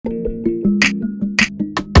2,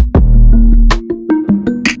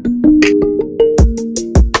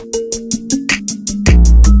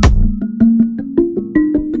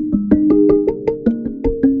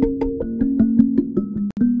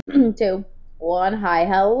 1. Hi,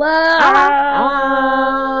 hello.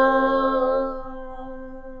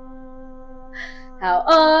 How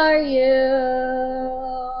are you?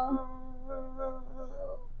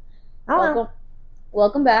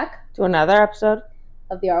 Welcome back to another episode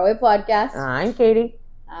of the Our Way Podcast. I'm Katie.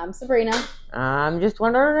 I'm Sabrina. I'm just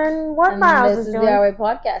wondering what And Miles this is is doing. the Our Way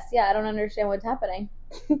Podcast. Yeah, I don't understand what's happening.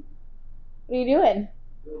 What are you doing?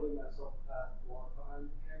 Oh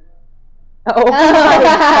Oh my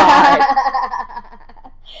god.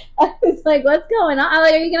 I was like, what's going on? I'm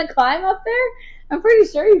like, are you going to climb up there? I'm pretty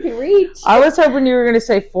sure you can reach. I was hoping you were going to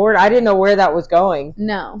say Ford. I didn't know where that was going.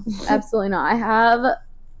 No, absolutely not. I have,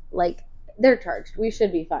 they're charged. We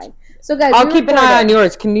should be fine. So, guys, I'll keep an eye on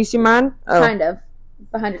yours. Can you see mine? Oh. Kind of.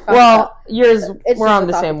 Behind your coffee Well, cup. yours, It's we're just on a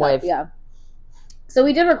the coffee same cup, wave. Yeah. So,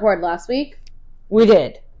 we did record last week. We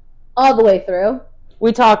did. All the way through.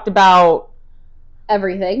 We talked about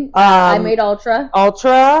everything. I made Ultra.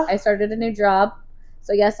 Ultra. I started a new job.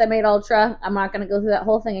 So, yes, I made Ultra. I'm not going to go through that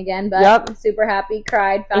whole thing again, but Yep. super happy,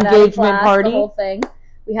 cried, found out in Engagement class, party. the whole thing.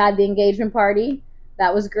 We had the engagement party.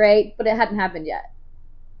 That was great, but it hadn't happened yet.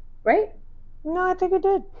 Right? No, I think it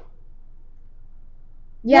did.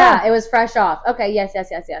 Yeah, it was fresh off. Okay, yes.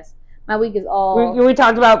 My week is all... We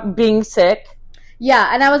talked about being sick.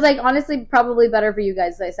 Yeah, and I was like, honestly, probably better for you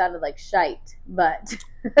guys. I sounded like shite, but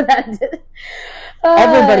that did...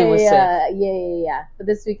 Everybody was sick. Yeah. But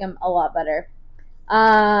this week I'm a lot better.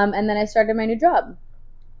 And then I started my new job.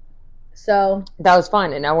 So That was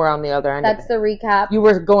fun, and now we're on the other end that's of the recap. it. You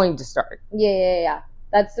were going to start. Yeah.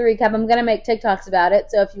 That's the recap. I'm gonna make TikToks about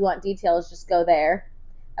it. So if you want details, just go there.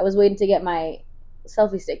 I was waiting to get my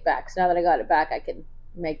selfie stick back. So now that I got it back, I can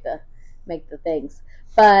make the things.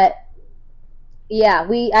 But yeah,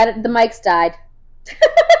 the mics died.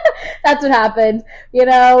 That's what happened. You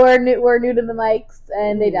know, we're new to the mics,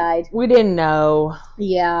 and they died. We didn't know.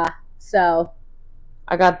 Yeah. So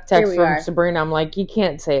I got the text we from are. Sabrina. I'm like, you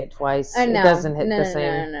can't say it twice. I know. It doesn't hit the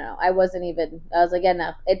same. No. I wasn't even. I was like, yeah,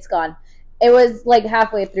 no, it's gone. It was like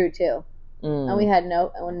halfway through too, and we had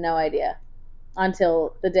no idea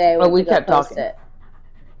until the day when we kept post talking. it.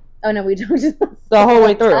 Oh no, we don't. Just The whole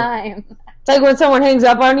way through. time. It's like when someone hangs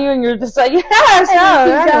up on you and you're just like, yes, And no,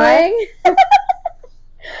 you keep anyway. going.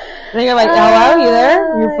 And you're like, hello, you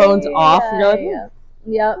there? Your phone's off. You're like, Yeah.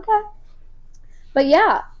 Yep. okay. But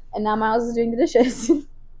yeah, and now Miles is doing the dishes.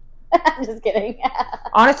 I'm just kidding.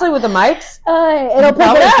 Honestly, with the mics, It'll you pick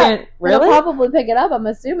probably it up. can't- Really? It'll probably pick it up. I'm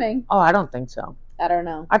assuming. Oh, I don't think so. I don't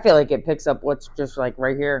know. I feel like it picks up what's just like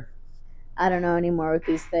right here. I don't know anymore with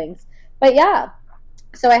these things. But yeah.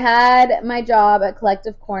 So I had my job at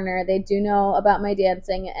Collective Corner. They do know about my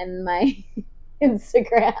dancing and my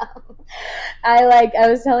Instagram. I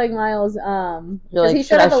was telling Miles, You're because like, he should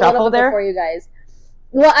showed I up a shuffle little bit there? before you guys.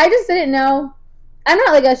 Well, I just didn't know. I'm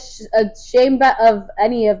not like ashamed of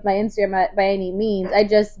any of my Instagram by any means. I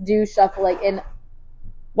just do shuffle in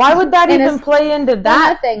Why would that And even it's- play into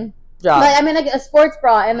that nothing. job? But I'm in a sports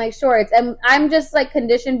bra and shorts, and I'm just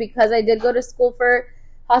conditioned because I did go to school for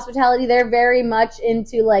hospitality. They're very much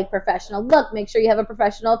into professional look. Make sure you have a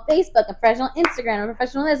professional Facebook, a professional Instagram, a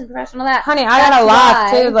professional this, and professional that. Honey, I got a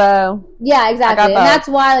laugh why- too, though. Yeah, exactly. And both. that's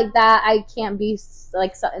why that I can't be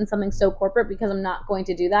in something so corporate because I'm not going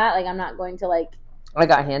to do that. I'm not going to I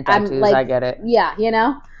got hand I'm, tattoos. like- I get it. yeah,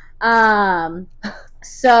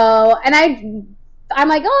 So, and I'm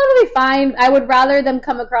like, oh, it'll be fine. I would rather them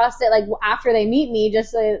come across it after they meet me,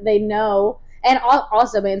 just so they know. And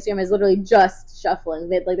also, my Instagram is literally just shuffling.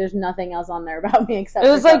 There's nothing else on there about me except. It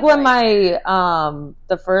was for like when shuffling. my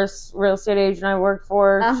the first real estate agent I worked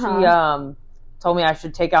for, she told me I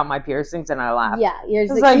should take out my piercings, and I laughed. Yeah, you're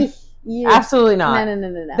It's just like, you. Absolutely not.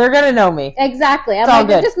 No. They're gonna know me. Exactly. I'm It's all like,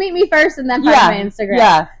 good. just meet me first and then Yeah, find my Instagram.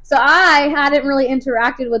 Yeah. So I hadn't really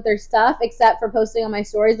interacted with their stuff except for posting on my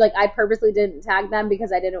stories. I purposely didn't tag them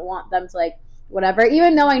because I didn't want them to whatever.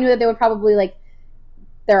 Even though I knew that they would probably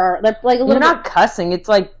they're a little You're bit. not cussing. It's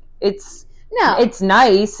No, it's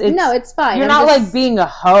nice. it's fine. You're I'm not just- being a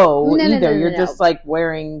hoe No, no, either. no, You're no. just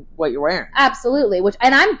wearing what you're wearing. Absolutely.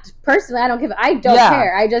 And I'm personally, I don't Yeah.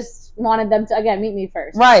 care. I just wanted them to again meet me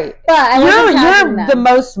first. Right. But I wasn't tagging You're them. the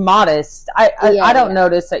most modest. I don't Yeah.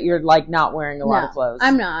 notice that you're not wearing a lot of clothes.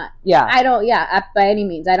 I'm not. Yeah. I don't. Yeah, by any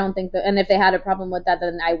means. I don't think that. And if they had a problem with that,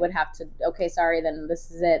 then I would have to. Okay, sorry. Then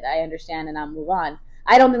this is it. I understand, and I'll move on.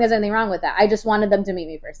 I don't think there's anything wrong with that. I just wanted them to meet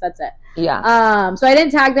me first. That's it. Yeah. So I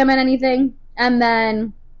didn't tag them in anything, and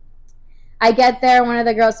then I get there, one of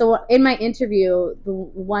the girls. So in my interview, the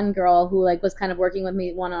one girl who like was kind of working with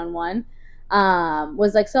me one-on-one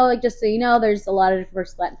was like, so like just so you know, there's a lot of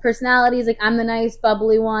different personalities. Like I'm the nice,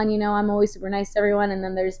 bubbly one. You know, I'm always super nice to everyone. And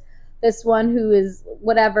then there's this one who is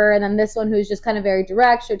whatever, and then this one who's just kind of very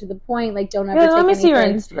direct, straight to the point. Like don't ever. Let me see your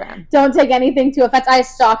Instagram. Don't take anything to offense. I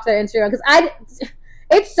stalked their Instagram because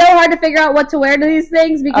it's so hard to figure out what to wear to these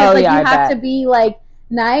things because you have to be like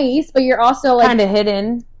nice, but you're also like kind of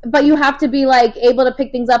hidden. But you have to be like able to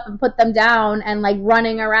pick things up and put them down and like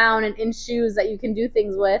running around and in shoes that you can do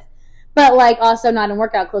things with, but like also not in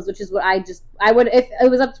workout clothes, which is what I would if it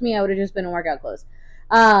was up to me, I would have just been in workout clothes.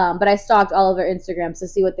 But I stalked all of their Instagrams to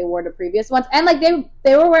see what they wore to previous ones, and like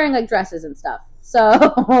they were wearing like dresses and stuff.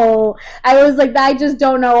 So I was like, I just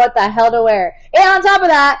don't know what the hell to wear. And on top of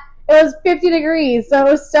that, it was 50 degrees, so it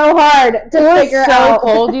was so hard to figure out. It was so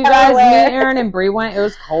cold, you guys. Me, Aaron, and Bree went. It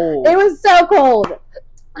was cold. It was so cold.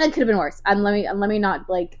 It could have been worse. And let me not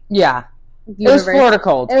like. Yeah. It was Florida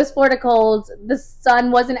cold. It was Florida cold. The sun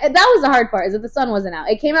wasn't. That was the hard part. Is that the sun wasn't out.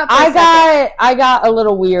 It came out. I got a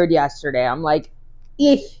little weird yesterday. I'm like,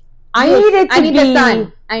 I need the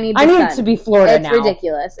sun. I need it to be Florida now. It's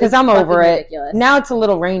ridiculous because I'm over it. Ridiculous. Now it's a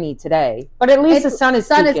little rainy today, but at least the sun is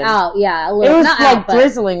out. Yeah, a little. It was like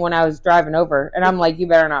drizzling when I was driving over, and I'm like, you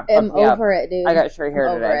better not. I'm over it, dude. I got straight hair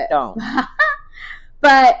today. Don't.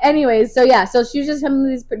 But anyways, so she was just having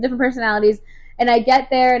these different personalities, and I get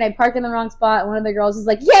there and I parked in the wrong spot. And one of the girls was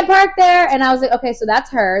like, "You can't park there," and I was like, "Okay, so that's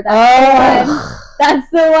her. That's the one. That's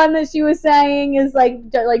the one that she was saying is like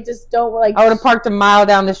just don't like." I would have parked a mile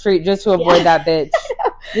down the street just to avoid that bitch.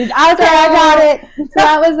 I got it. So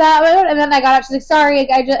that was that one, and then I got up. She's like, "Sorry,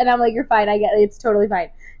 and I'm like, "You're fine. I get it. It's totally fine."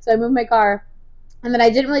 So I moved my car. And then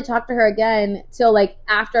I didn't really talk to her again till like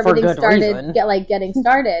after everything started getting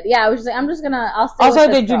started. Yeah, I was just like, I'll stay. Also,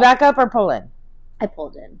 did you back up or pull in? I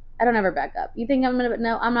pulled in. I don't ever back up. You think I'm gonna?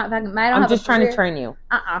 No, I'm not backing. I'm just trying to train you.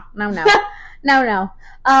 No.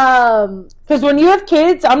 Because when you have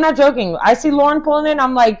kids, I'm not joking. I see Lauren pulling in.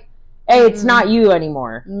 I'm like, hey, it's not you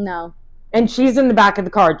anymore. No. And she's in the back of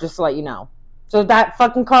the car, just to let you know. So that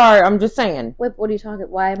fucking car, I'm just saying. Wait, what are you talking?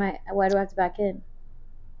 Why do I have to back in?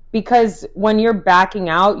 Because when you're backing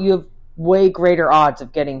out, you have way greater odds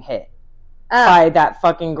of getting hit by that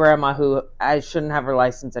fucking grandma who I shouldn't have her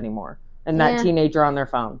license anymore, and that teenager on their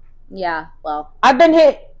phone. Yeah, well, I've been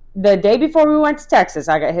hit the day before we went to Texas.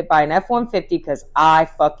 I got hit by an F-150 because I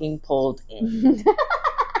fucking pulled in.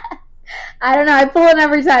 I don't know. I pull in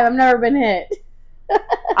every time. I've never been hit.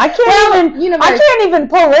 I can't even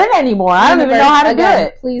pull in anymore. I don't even know how to do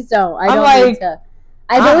it. Please don't. I need to.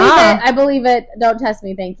 I believe it. Don't test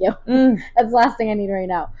me, thank you. That's the last thing I need right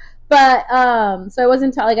now. But so it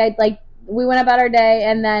wasn't we went about our day,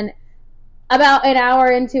 and then about an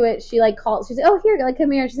hour into it, she like called. She's like, "Oh, here, like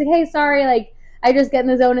come here." She's like, "Hey, sorry, like I just get in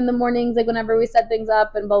the zone in the mornings, like whenever we set things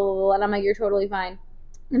up and blah blah blah." And I'm like, "You're totally fine."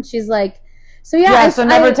 And she's like, "So so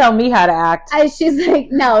never tell me how to act." She's like,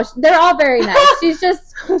 "No, they're all very nice. She's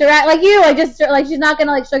just direct, like you, like just like she's not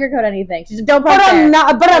gonna like sugarcoat anything. She's just don't park there."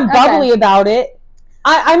 I'm bubbly about it.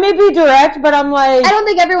 I may be direct, but I'm like... I don't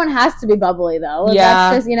think everyone has to be bubbly, though. Yeah.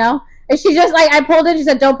 That's just, And she just, like, I pulled in, she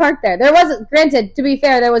said, don't park there. There was, granted, to be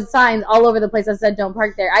fair, there was signs all over the place that said, don't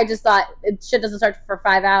park there. I just thought, shit doesn't start for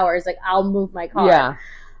 5 hours. Like, I'll move my car. Yeah.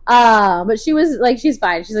 But she was, like, she's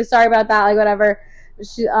fine. She's like, sorry about that, like, whatever.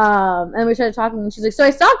 She, and we started talking, and she's like, so I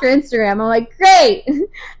stalked your Instagram. I'm like, great.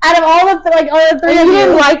 Out of all the three of you. You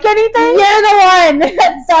didn't like anything? You're the one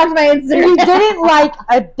that stalked my Instagram. You didn't like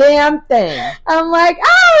a damn thing. I'm like,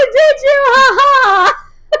 oh, did you? Ha ha.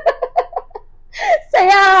 Say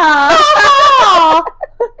ah.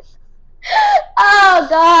 Oh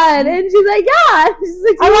God. And she's like, yeah. She's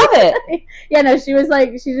like, I love it. Yeah, no, she was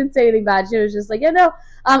like, she didn't say anything bad. She was just like, yeah, no.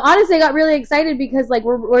 Honestly, I got really excited because like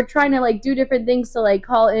we're trying to like do different things to like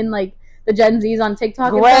call in like the Gen Zs on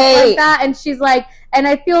TikTok and stuff like that. And she's like, and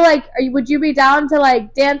I feel like, would you be down to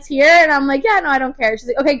like dance here? And I'm like, yeah, no, I don't care. She's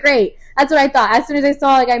like, okay, great. That's what I thought. As soon as I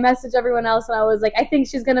saw, like, I messaged everyone else and I was like, I think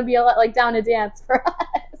she's gonna be a lot like down to dance for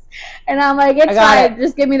us. And I'm like, it's fine.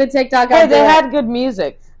 Just give me the TikTok. Hey, they had good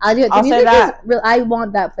music. I'll do it. The music is real. I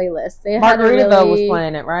want that playlist. They Margaritaville was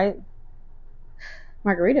playing it, right?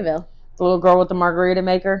 Margaritaville. The little girl with the margarita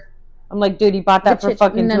maker. I'm like, dude, you bought that for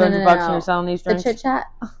fucking $200 and you're selling these drinks? The Chit Chat?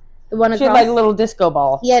 The one across? She had like a little disco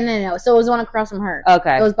ball. Yeah, no. So it was one across from her.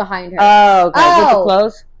 Okay. It was behind her. Oh, okay. With the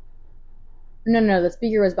clothes? No. The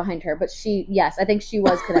speaker was behind her. But I think she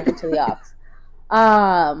was connected to the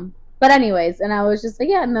aux. But anyways, and I was just like,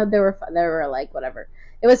 yeah, no, they were like, whatever.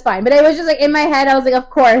 It was fine. But it was just like, in my head, I was like, of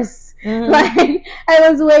course. Mm-hmm. Like,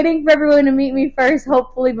 I was waiting for everyone to meet me first,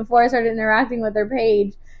 hopefully, before I started interacting with their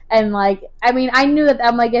page. And like, I mean, I knew that.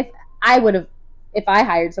 I'm like, if I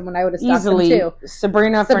hired someone, I would have stopped easily them too.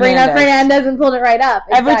 Sabrina Fernandez and pulled it right up.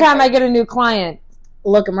 Every time I get a new client,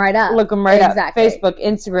 look them right up. Exactly. Facebook,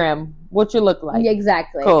 Instagram, what you look like.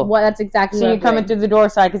 Exactly. Cool. Well, that's exactly. So what you're coming through the door,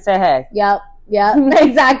 so I can say hey. Yep.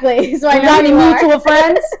 Exactly. So I know got any mutual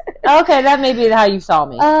friends? Okay, that may be how you saw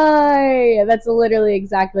me. Yeah, that's literally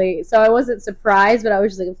exactly. So I wasn't surprised, but I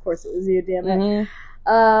was just like, of course it was you, damn it.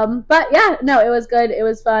 Mm-hmm. But yeah, no, it was good. It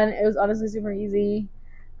was fun. It was honestly super easy.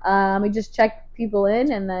 We just checked people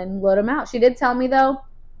in and then load them out. She did tell me though,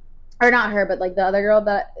 or not her, but like the other girl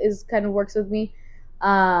that is kind of works with me.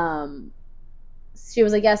 She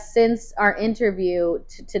was like, yes, since our interview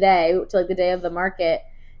today, to like the day of the market,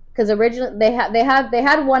 because originally they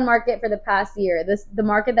had one market for the past year. The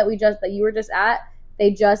market that you were just at,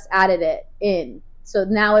 they just added it in. So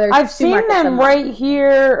now there's I've seen them right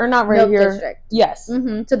here, or not right Milk here. District. Yes.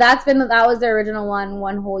 Mm-hmm. So that was their original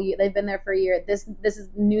one whole year. They've been there for a year. This is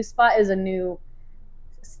new spot is a new.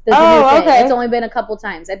 Okay. It's only been a couple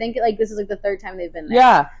times. I think like this is like the third time they've been there.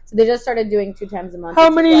 Yeah. So they just started doing 2 times a month.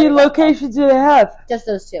 How many locations do they have? Just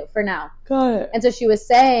those 2 for now. Got it. And so she was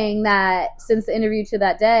saying that since the interview to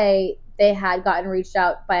that day, they had gotten reached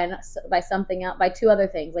out by something else, by 2 other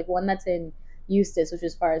things, like one that's in Eustis, which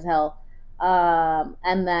is far as hell,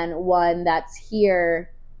 and then one that's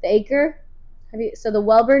here, the Acre. So the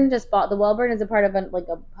Wellborn is a part of a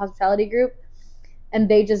hospitality group. And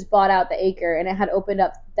they just bought out the Acre, and it had opened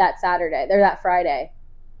up that Friday.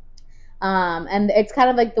 And it's kind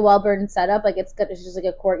of like the Wellborn setup. Like it's just like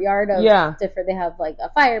a courtyard of different. They have like a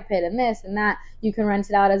fire pit and this and that. You can rent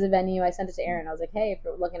it out as a venue. I sent it to Aaron. I was like, hey, if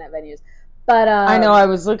you're looking at venues. But I know I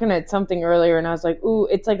was looking at something earlier, and I was like, ooh,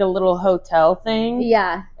 it's like a little hotel thing.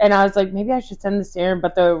 Yeah. And I was like, maybe I should send this to Aaron.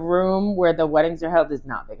 But the room where the weddings are held is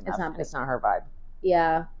not big enough. It's not her vibe.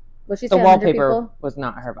 Yeah. Well, she the wallpaper was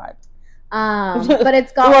not her vibe. But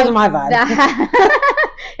it's got it wasn't my vibe.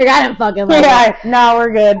 You're kind of fucking like no,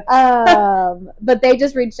 we're good. But they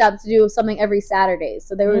just reached out to do something every Saturday,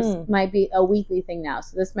 so there might be a weekly thing now.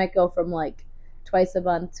 So this might go from like twice a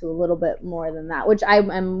month to a little bit more than that, which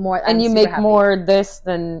I'm more. And you make happy. More this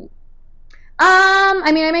than.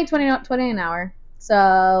 I mean, I make 20 an hour.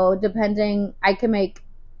 So depending, I can make.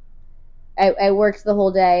 I worked the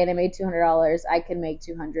whole day and I made $200. I can make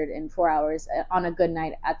 $200 in 4 hours on a good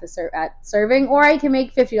night at serving, or I can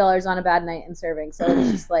make $50 on a bad night in serving. So it's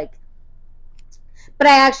just like, but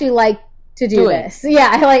I actually like to do this. Yeah,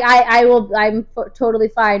 I'm totally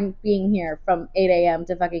fine being here from 8 a.m.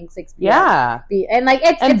 to fucking 6 p.m. Yeah, and like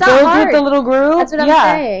it's not hard. With the little group. That's what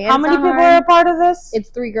I'm saying. How many people are a part of this? It's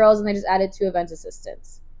 3 girls, and they just added 2 event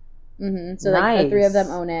assistants. Mm-hmm. So nice. Like the 3 of them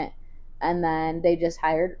own it, and then they just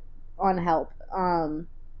hired on help.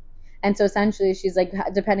 And so essentially she's like,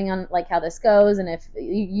 depending on like how this goes, and if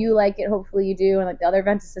you like it, hopefully you do, and like the other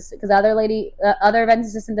event assistant, because the other event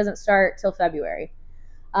assistant doesn't start till February.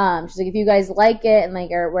 She's like, if you guys like it and like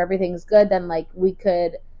where everything's good, then like we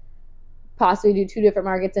could possibly do 2 different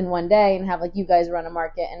markets in one day and have like you guys run a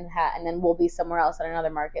market and then we'll be somewhere else at another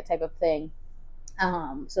market type of thing.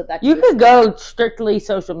 So that you could go strictly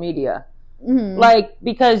social media, like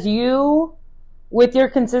because you. With your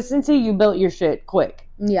consistency, you built your shit quick.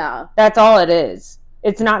 Yeah. That's all it is.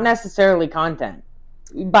 It's not necessarily content.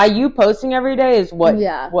 By you posting every day is what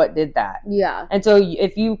did that. Yeah. And so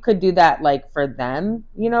if you could do that like for them,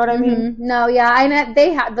 you know what I mean? No, yeah. I know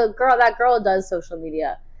they have that girl does social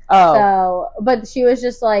media. Oh. So, but she was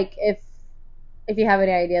just like, if you have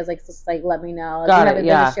any ideas, like just like let me know. Got it.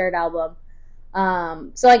 Yeah. A shared album.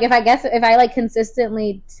 So like if I like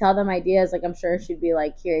consistently tell them ideas, like I'm sure she'd be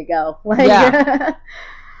like, here you go. Like, yeah.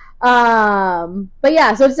 But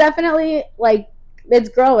yeah, so it's definitely like it's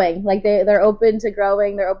growing. Like they're open to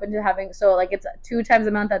growing. They're open to having, so like it's 2 times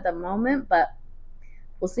a month at the moment, but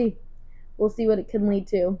we'll see what it can lead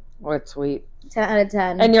to. Oh, it's sweet. 10 out of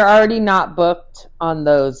 10. And you're already not booked on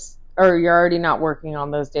those, or you're already not working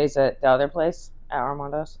on those days at the other place at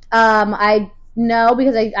Armando's? No,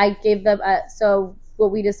 because I gave them, so what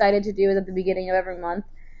we decided to do is at the beginning of every month,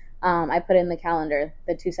 I put in the calendar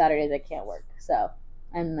the 2 Saturdays I can't work. So,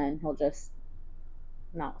 and then he'll just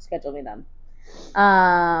not schedule me them.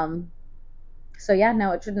 So yeah,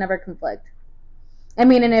 no, it should never conflict. I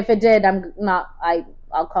mean, and if it did,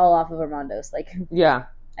 I'll call off of Armando's. Like, yeah,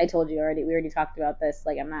 I told you already, we already talked about this.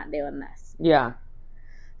 Like, I'm not doing this. Yeah.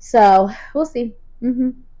 So, we'll see.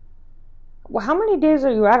 Well, how many days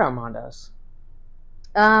are you at Armando's?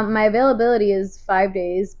 My availability is 5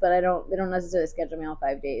 days, but they don't necessarily schedule me all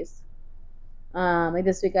 5 days. Like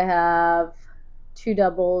this week I have 2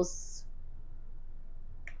 doubles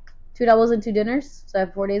and 2 dinners, so I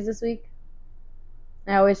have 4 days this week.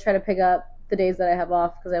 I always try to pick up the days that I have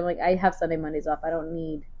off because I'm like, I have Sunday, Mondays off. I don't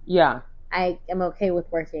need. Yeah. I am okay with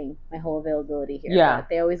working my whole availability here. Yeah. But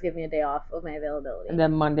they always give me a day off of my availability. And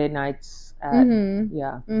then Monday nights at,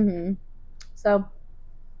 yeah. Mm-hmm. So.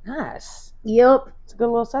 Nice. Yep. It's a good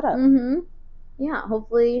little setup. Mm-hmm. Yeah,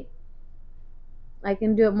 hopefully I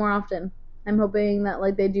can do it more often. I'm hoping that,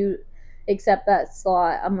 like, they do accept that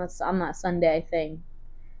slot on that Sunday thing.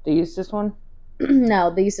 The Eustis one? No,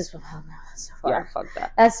 the Eustis one. Oh, no, that's so far. Yeah, fuck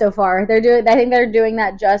that. That's so far. I think they're doing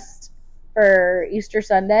that just for Easter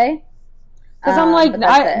Sunday. Because I'm like,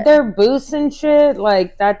 they're booths and shit.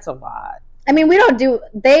 Like, that's a lot. I mean,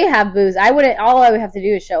 they have booths. All I would have to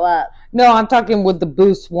do is show up. No, I'm talking with the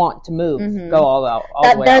booths want to move. Mm-hmm. Go all out.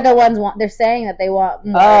 They're the ones they're saying that they want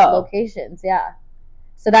more locations. Yeah.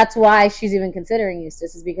 So that's why she's even considering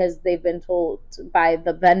Eustis, is because they've been told by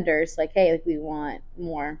the vendors, like, hey, like, we want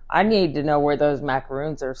more. I need to know where those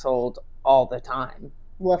macaroons are sold all the time.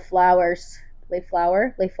 Le Flower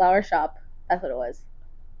Shop. That's what it was.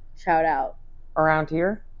 Shout out. Around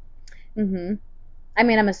here? Mm-hmm. I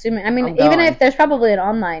mean, I'm assuming. I mean, even if there's probably an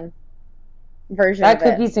online version of it.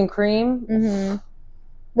 Cookies and cream? Mm-hmm.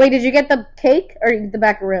 Wait, did you get the cake or the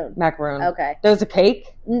macaroon? Macaroon. Okay. There was a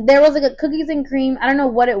cake? There was like a cookies and cream. I don't know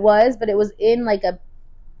what it was, but it was in like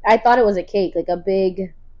I thought it was a cake, like a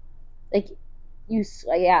big, I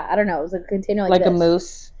don't know. It was a container like this. a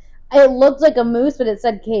mousse? It looked like a mousse, but it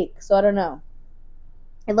said cake, so I don't know.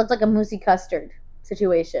 It looked like a moussey custard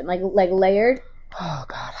situation, like layered. Oh,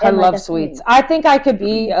 God. I love sweets. I think I could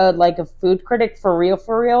be like a food critic for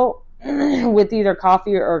real, with either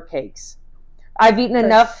coffee or cakes. I've eaten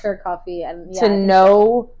enough coffee to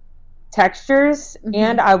know textures, mm-hmm.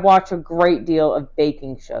 and I watch a great deal of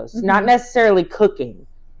baking shows. Mm-hmm. Not necessarily cooking,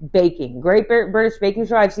 baking. Great British Baking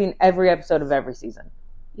Show, I've seen every episode of every season.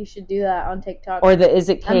 You should do that on TikTok. Or the Is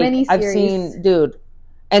It Cake. I've seen, dude.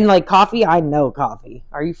 And like coffee, I know coffee.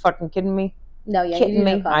 Are you fucking kidding me? No, yeah, kidding you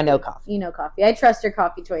me? Know coffee. I know coffee. You know coffee. I trust your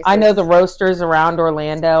coffee choices. I know the roasters around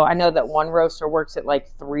Orlando. I know that one roaster works at like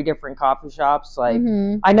 3 different coffee shops. Like,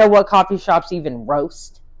 mm-hmm. I know what coffee shops even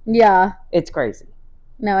roast. Yeah. It's crazy.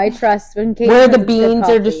 No, I trust when Kate where the beans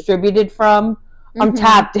are distributed from. Mm-hmm. I'm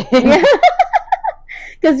tapped in.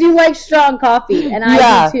 Because you like strong coffee, and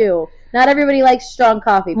I do too. Not everybody likes strong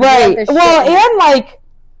coffee. Right. Well, and like,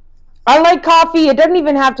 I like coffee. It doesn't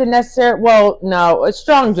even have to necessarily. Well, no,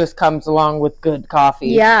 strong just comes along with good coffee.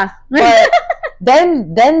 Yeah. But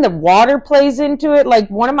then the water plays into it. Like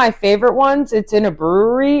one of my favorite ones, it's in a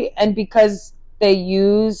brewery, and because they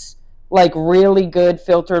use like really good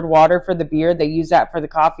filtered water for the beer, they use that for the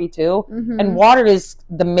coffee too. Mm-hmm. And water is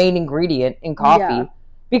the main ingredient in coffee. Yeah.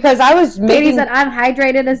 Because I was making... Katie said, I'm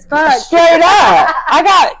hydrated as fuck. Straight up.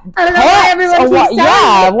 I don't know why everyone keeps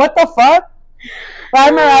saying it. What the fuck? But I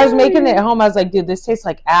remember I was making it at home. I was like, dude, this tastes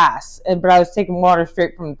like ass. But I was taking water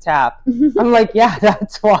straight from the tap. I'm like, yeah,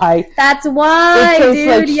 that's why. That's why, it tastes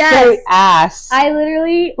dude, like straight ass. I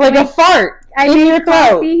literally... Like a fart I in made your coffee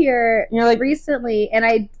throat. here like, recently, and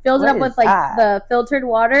I filled it up with like the filtered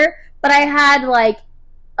water, but I had like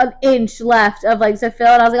an inch left of like to fill,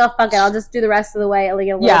 and I was like, oh fuck it, I'll just do the rest of the way. I'll like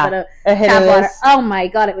a little bit of tap water. Oh my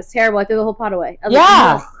god, it was terrible. I threw the whole pot away. I was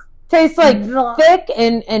like, tastes like thick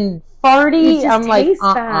and farty. It just I'm like, tastes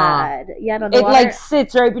bad. Yeah, no, it water, like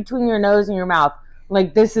sits right between your nose and your mouth.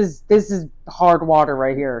 Like this is hard water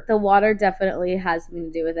right here. The water definitely has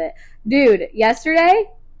something to do with it, dude. Yesterday.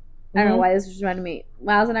 I don't know why this just reminded me.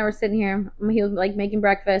 Miles and I were sitting here. He was like making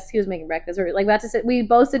breakfast. He was making breakfast. We were like about to sit. We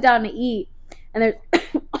both sit down to eat, and there's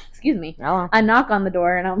excuse me, a knock on the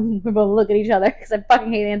door, and we both look at each other because I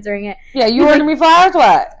fucking hate answering it. Yeah, you ordered me flowers,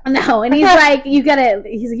 what? No, and he's like, you get it.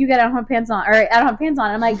 He's like, you get it. I don't have pants on, or I don't have pants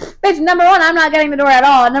on. And I'm like, bitch. Number one, I'm not getting the door at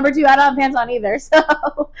all. And number two, I don't have pants on either. So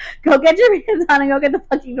go get your pants on and go get the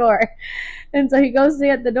fucking door. And so he goes to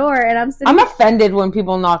get the door, and I'm offended when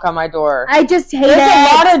people knock on my door. I just hate it. There's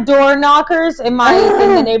a lot of door knockers in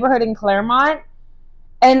the neighborhood in Claremont,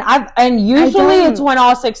 and usually it's when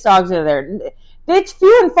all 6 dogs are there. It's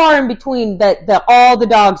few and far in between that all the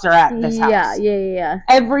dogs are at this house. Yeah.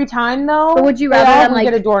 Every time though, but would you rather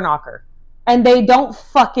get a door knocker, and they don't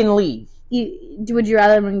fucking leave? Would you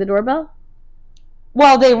rather ring the doorbell?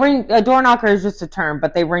 Well, they ring. A door knocker is just a term,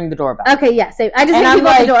 but they ring the doorbell. Okay, yeah. So I just hit people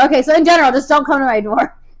at the door. Okay, so in general, just don't come to my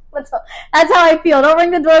door. That's how I feel. Don't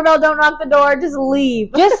ring the doorbell. Don't knock the door. Just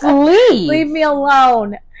leave. Just leave. Leave me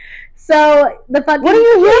alone. So the fucking what are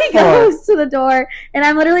you here for? Goes to the door, and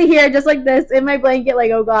I'm literally here just like this in my blanket,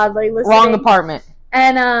 like oh god, like listening. Wrong apartment.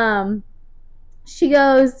 And she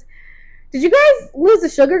goes, "Did you guys lose the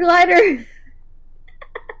sugar glider?"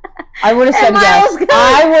 I would have said And Miles yes. goes,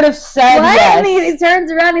 I would have said what? yes. And he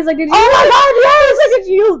turns around. He's like, "Did you? Oh my God, yes.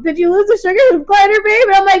 He's like, did you lose the sugar glider, babe?"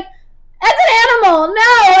 And I'm like, "That's an animal. No,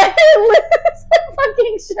 I didn't lose the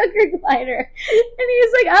fucking sugar glider." And he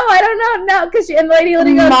was like, "Oh, I don't know, no," because and the lady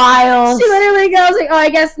literally goes, Miles. she literally goes like, "Oh, I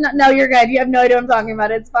guess no, you're good. You have no idea what I'm talking about.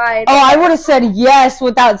 It's fine." Oh, I would have said yes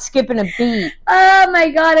without skipping a beat. Oh my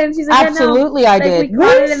God! And she's like, Absolutely, "Yeah, I no." did. We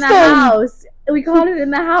caught it in the house. We caught it in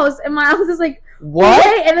the house, and Miles is like, What?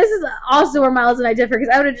 "Wait," and this is also where Miles and I differ, because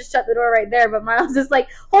I would have just shut the door right there, but Miles is like,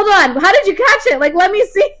 "Hold on, how did you catch it? Like, let me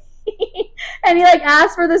see." And he like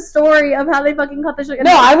asked for the story of how they fucking caught the sugar.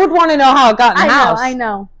 No, I would want to know how it got in the house. I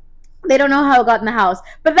know. They don't know how it got in the house.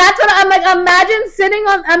 But that's what I'm like,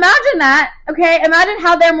 imagine that, okay? Imagine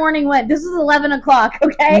how their morning went. This was 11 o'clock,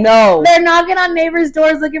 okay? No. They're knocking on neighbors'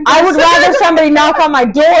 doors looking for I would sugar rather somebody knock on my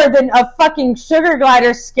door than a fucking sugar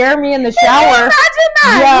glider scare me in the shower. Imagine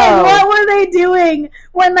that. Like, what were they doing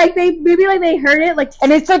when like they heard it? Like,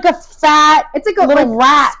 And it's like a fat, it's like a little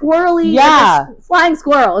rat. squirrely, Yeah. like a flying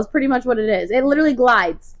squirrel is pretty much what it is. It literally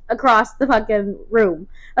glides across the fucking room.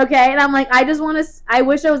 Okay, and I'm like, I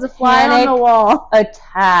wish I was a fly Panic on the wall.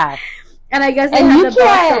 attack. And I guess they And had you the box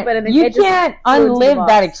can't, open, and you it just can't flew into the unlive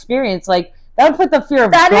that box. experience. Like, that would put the fear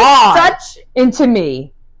of That God is such into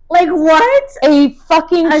me. like what? A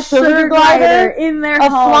fucking A sugar glider, in their a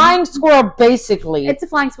home. flying squirrel, basically, It's a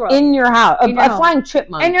flying squirrel in your house, In your a home. flying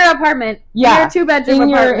chipmunk. in your apartment. Yeah. In your 2-bedroom In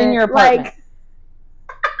your- apartment. in your apartment. Like,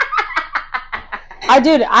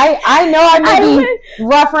 I know I may be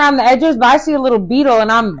rough around the edges, but I see a little beetle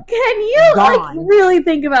and I'm can you like gone. really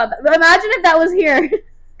think about that? Imagine if that was here. Imagine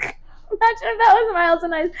if that was Miles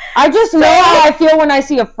and I just know how I feel when I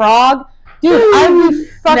see a frog. Dude, I'd be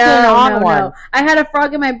fucking on one. No. I had a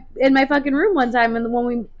frog in my fucking room one time, and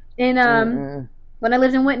when when I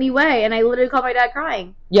lived in Whitney Way, and I literally called my dad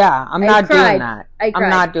crying. Yeah, I'm I not cried. doing that. I cried. I'm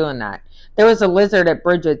not doing that. There was a lizard at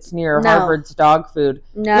Bridget's near No. Harvard's dog food.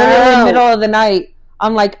 No. Literally in the middle of the night,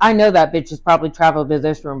 I'm like, I know that bitch has probably traveled to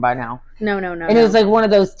this room by now. No. And it was like one of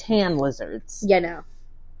those tan lizards. Yeah, no.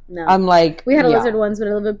 I'm like, We had a yeah. lizard once when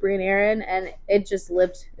I lived with Brie and Aaron, and it just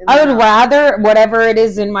lived in I the would house. rather whatever it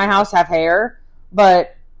is in my house have hair,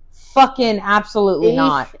 but fucking absolutely Eek.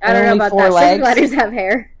 not. I don't know Only about 4 that. Sugar legs. gliders have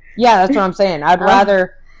hair. Yeah, that's what I'm saying. I'd Oh.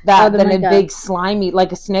 rather that Oh, than my a God. big slimy,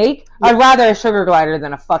 like a snake. Yeah. I'd rather a sugar glider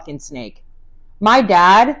than a fucking snake. My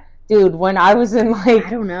dad, dude, when I was in I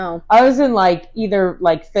don't know. either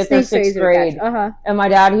like 5th or 6th grade, and my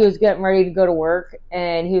dad, he was getting ready to go to work,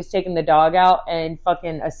 and he was taking the dog out, and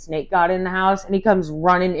fucking a snake got in the house, and he comes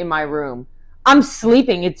running in my room. I'm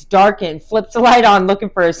sleeping. It's darkened. Flips the light on, looking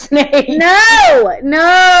for a snake. No.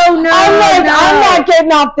 I'm like, I'm not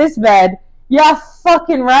getting off this bed. Yeah,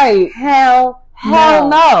 fucking right. Hell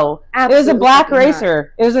No. It was a Absolutely black fucking not.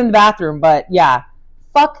 racer. It was in the bathroom, but yeah.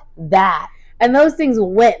 Fuck that. And those things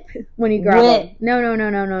whip when you grab Whip. them.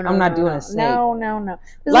 No. I'm not doing a snake. No.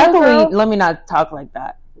 This little Luckily, girl- let me not talk like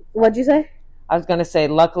that. What'd you say? I was gonna say,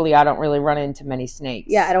 luckily, I don't really run into many snakes.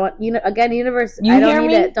 Yeah, I don't want universe. You I don't hear need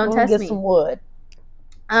me? it. Don't We'll test get me. some wood.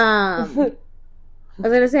 I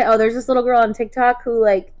was gonna say, there's this little girl on TikTok who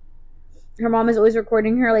like her mom is always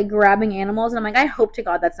recording her like grabbing animals, and I'm like, I hope to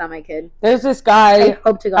God that's not my kid. There's this I guy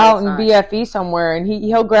hope to God out it's in not. BFE somewhere, and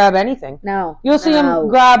he'll grab anything. No, You'll see no, him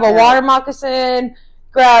grab a no. water moccasin,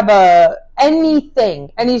 grab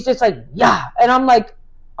anything, and he's just like, yeah. And I'm like,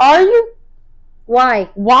 are you? Why?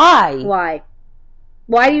 Why?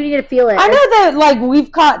 Why do you need to feel it? I know that like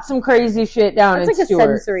we've caught some crazy shit down It's in like a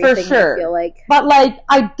Stewart, sensory for thing. sure. I feel like. But like,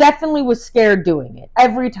 I definitely was scared doing it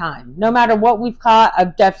every time. No matter what we've caught,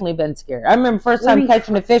 I've definitely been scared. I remember first time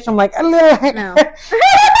catching a fish, I'm like, No.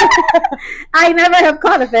 I never have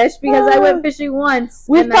caught a fish because I went fishing once.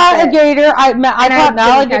 We've and caught that's a it. gator. I And caught an didn't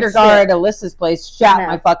alligator catch gar shit. at Alyssa's place. Shat No.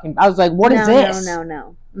 my fucking. I was like, what is this?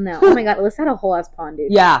 No. Oh my God, Alyssa had a whole ass pond,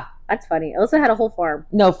 dude. Yeah. That's funny. Alyssa had a whole farm.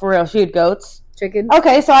 No, for real. She had goats. Chickens.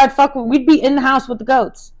 Okay, so we'd be in the house with the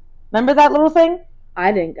goats. Remember that little thing?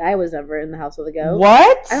 I was never in the house with a goat.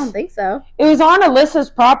 What? I don't think so. It was on Alyssa's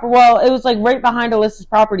property. Well, it was like right behind Alyssa's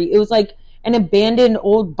property. It was like an abandoned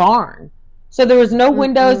old barn. So there was no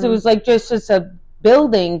windows. It was like just a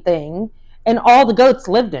building thing, and all the goats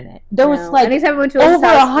lived in it. There was No. like Anytime we went to Alyssa's over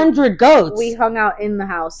house, 100 goats. we hung out in the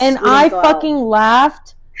house. And We didn't I go out. fucking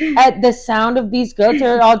laughed at the sound of these goats. They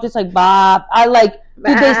were all just like, bop.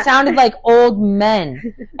 Dude, they sounded like old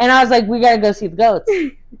men. And I was like, we gotta go see the goats.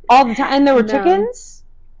 All the time. And there were No. chickens?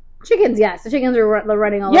 Chickens, yes. The chickens were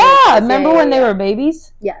running all over the Yeah, place. remember when they were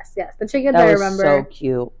babies? Yes. The chickens That I was remember. so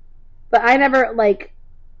cute. But I never, I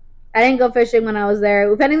didn't go fishing when I was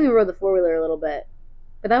there. If anything, we rode the 4-wheeler a little bit.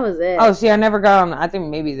 But that was it. Oh, see, I never got on. I think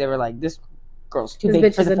maybe they were like, this girl's too This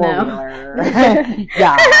big bitch for is the a no. four-wheeler.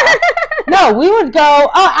 Yeah. No, we would go.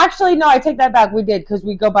 Oh, actually, no, I take that back. We did because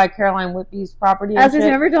we go by Caroline Whitby's property. I And was just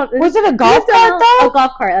shit. remember don't. Was it a golf Tunnel- cart though? Oh,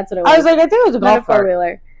 golf cart. That's what it was. I was like, I think it was a not a golf cart.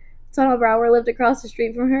 4-wheeler. Tunnel Brower lived across the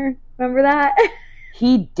street from her. Remember that?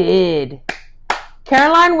 He did.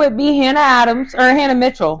 Caroline Whitby, Hannah Adams, or Hannah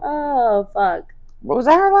Mitchell. Oh fuck. What was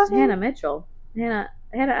that her last name? Hannah Mitchell. Hannah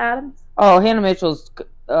Adams. Oh, Hannah Mitchell's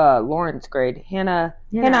Lauren's grade. Hannah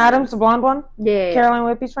Adams, the blonde one? Yeah. Caroline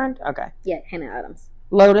Whitby's friend? Okay. Yeah, Hannah Adams.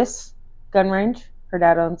 Lotus, gun range. Her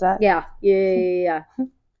dad owns that. Yeah.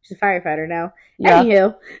 She's a firefighter now. Yeah.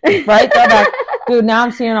 Anywho. Right? Throwback. Dude, now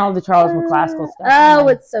I'm seeing all the Charles McClaskell stuff. Oh,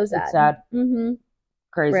 it's so sad. It's sad. Mm-hmm.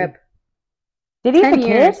 Crazy. Rip. Did he have 10 a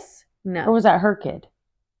years. kid? No. Or was that her kid?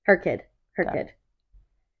 Her kid. Her Okay. kid.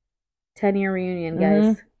 10-year reunion,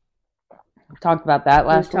 guys. We talked about that We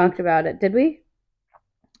last week. talked about it. Did we?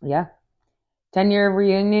 Yeah. 10-year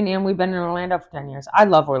reunion, and we've been in Orlando for 10 years. I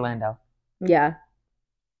love Orlando. Yeah.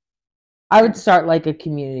 I would start like a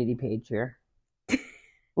community page here.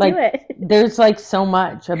 Like, Do it. there's like so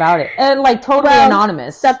much about it. And like totally Well,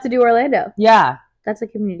 anonymous. Stuff to do Orlando. Yeah. That's a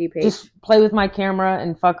community page. Just play with my camera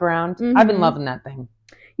and fuck around. I've been Mhm. loving that thing.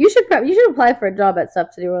 You should apply for a job at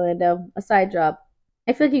Stuff to do Orlando, a side job.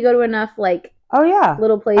 I feel like you go to enough like Oh, yeah.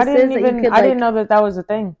 little places I didn't that you could I didn't know that was a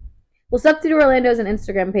thing. Well, Stuff to do Orlando is an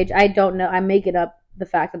Instagram page. I don't know. I'm making up the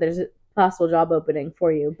fact that there's a possible job opening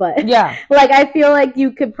for you, but Yeah. like I feel like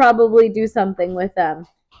you could probably do something with them.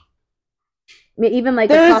 Even like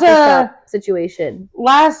There's a coffee shop situation.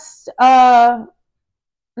 Last, no,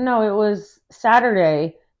 it was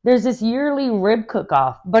Saturday. There's this yearly rib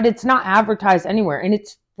cook-off, but it's not advertised anywhere, and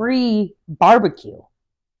it's free barbecue.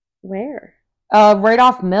 Where? Right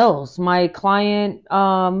off Mills. My client,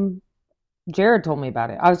 Jared told me about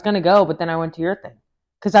it. I was going to go, but then I went to your thing.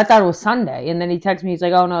 Because I thought it was Sunday. And then he texted me. He's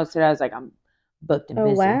like, oh, no, it's today. I was like, I'm booked and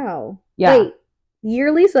busy. Oh, wow. Yeah. Wait,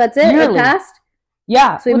 yearly? So that's it? Yearly. It passed?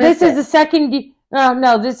 Yeah. So we well, this missed is the second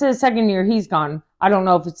no, this is the second year he's gone. I don't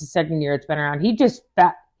know if it's the second year it's been around. He just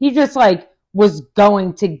like was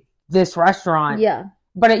going to this restaurant. Yeah.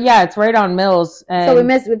 But it's right on Mills. And So we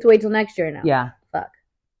missed. We have to wait till next year now. Yeah. Fuck.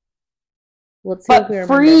 Let's see if we But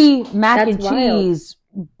remember. free mac That's and wild. cheese,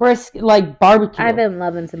 brisk, like barbecue. I've been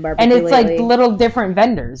loving some barbecue and it's lately. like little different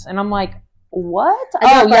vendors. And I'm like, what?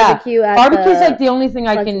 I got barbecue at Barbecue's the like the only thing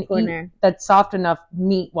I Flex can Corner. eat that's soft enough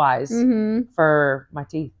meat wise Mm-hmm. for my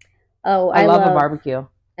teeth. Oh, I love a barbecue.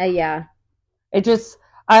 Yeah. It just,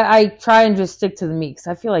 I try and just stick to the meat because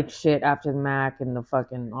I feel like shit after the mac and the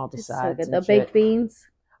fucking all the It's so sides. good. and The shit. baked beans.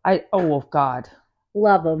 Oh God,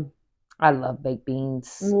 Love them. I love baked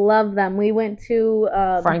beans, Love them. We went to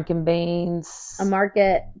Frankenbeans. a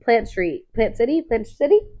market, Plant Street. Plant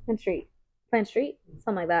Street?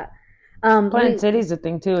 Something like that. Plant City's a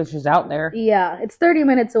thing too. It's just out there. Yeah, it's 30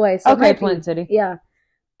 minutes away. So it Okay, might be- Plant City. Yeah.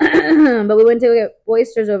 But we went to get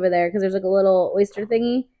oysters over there because there's like a little oyster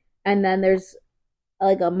thingy, and then there's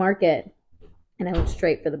like a market, and I went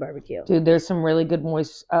straight for the barbecue. Dude, there's some really good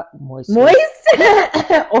moist Moist?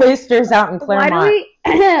 oysters out in Why Claremont.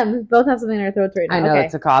 do we both have something in our throats right now? I know Okay.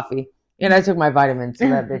 it's a coffee, and I took my vitamins, so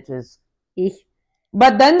that bitch is. Eek.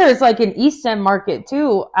 But then there's like an East End market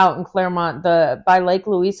too out in Claremont, by Lake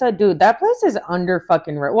Louisa. Dude, that place is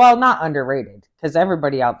not underrated because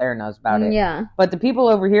everybody out there knows about it. Yeah. But the people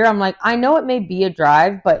over here, I'm like, I know it may be a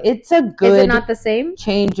drive, but it's a Is good it not the same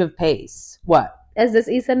change of pace. What? as this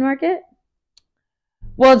East End market?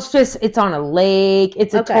 Well, it's on a lake.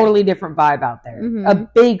 It's a Okay. totally different vibe out there. Mhm. A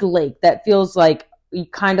big lake that feels like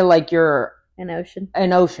kind of like you're An ocean.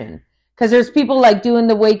 an ocean. Because there's people like doing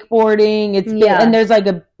the wakeboarding. It's big, Yeah. and there's like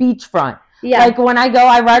a beachfront. Yeah. Like when I go,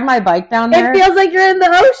 I ride my bike down there. It feels like you're in the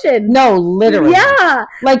ocean. No, literally. Yeah.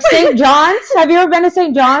 Like St. John's. Have you ever been to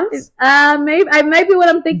St. John's? Maybe I might be what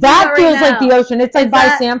I'm thinking. That about feels right like now. the ocean. It's like Is by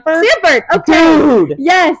that- Sanford. Sanford. Okay. Dude.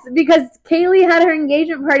 Yes, because Kaylee had her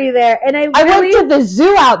engagement party there, and I went to the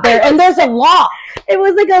zoo out there, and there's a lock. it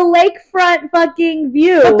was like a lakefront fucking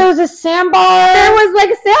view. But there's a sandbar. There was like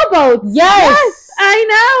a sailboat. Yes.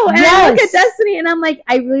 I know. And I look at Yes. Destiny, and I'm like,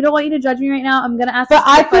 I really don't want you to judge me right now. I'm gonna ask. But this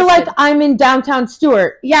I quick feel like question. I'm in downtown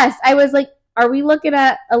Stewart. Yes, I was like, are we looking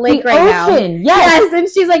at a lake The right now? ocean. Yes. And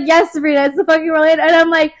she's like, yes, Sabrina, it's the fucking Orlando. And I'm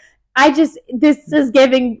like, this is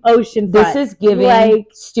giving ocean front. This is giving like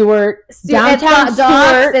Stewart, It's downtown got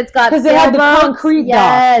docks, Stewart. it's got 'cause they have the sailboats. concrete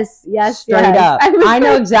Yes, yes, Straight yes. up. was I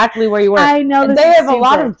know like, exactly where you were. I know. And This they is have a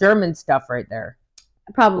lot stupid. of German stuff right there.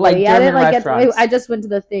 probably. like Yeah, I didn't German like it. restaurants. I just went to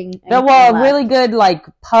the thing. and Well, left. really good like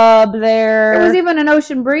pub there. There was even an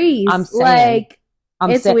ocean breeze. I'm saying. Like,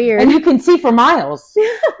 it's saying- weird. And you can see for miles.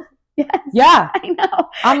 yes. Yeah. I know.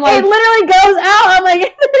 I'm It like, literally goes out. I'm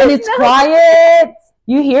like, and it's quiet.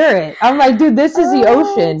 You hear it. I'm like, dude, this is the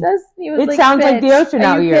ocean. Dusty was It like, sounds like the "Bitch, ocean are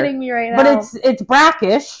out you here." kidding me right now? But it's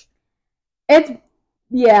brackish.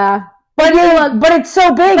 Yeah. But it's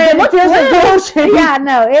so big that it feels like the ocean. Yeah,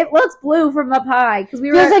 no, it looks blue from up high because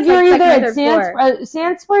we were. Feels like you're either second or at third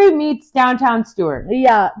floor. Sandspray meets downtown Stewart.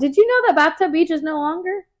 Yeah. Did you know that Bathtub Beach is no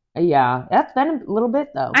longer? Yeah, that's been a little bit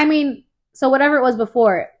though. I mean, so whatever it was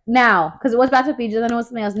before, now, because it was Bathtub Beach and then it was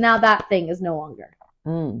something else. Now that thing is no longer.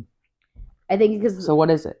 I think because. So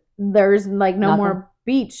what is it? There's like no Nothing? more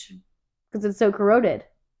beach because it's so corroded.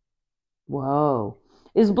 Whoa.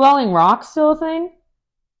 Is blowing rocks still a thing?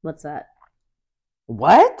 What's that?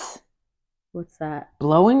 What? What's that?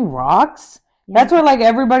 Blowing rocks? Yeah. That's where like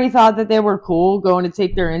everybody thought that they were cool going to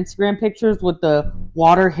take their Instagram pictures with the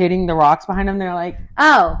water hitting the rocks behind them. They're like,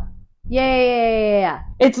 oh, yeah.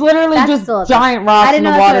 It's literally That's just still a giant rocks I didn't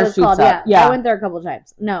and know the that's what water it was shoots called. up. Yeah, I went there a couple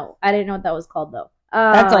times. No, I didn't know what that was called though.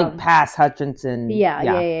 That's like past Hutchinson.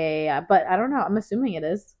 Yeah. But I don't know. I'm assuming it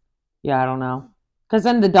is. Yeah, I don't know. Because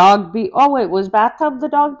then the dog beach. Oh wait, was Bathtub the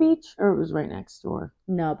dog beach, or it was right next door?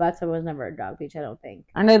 No, Bathtub was never a dog beach. I don't think.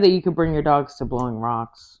 I know that you could bring your dogs to Blowing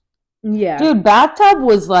Rocks. Yeah, dude, Bathtub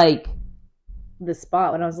was like the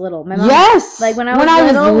spot when I was little. My mom, yes, like when I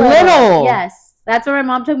was little. Yes, that's where my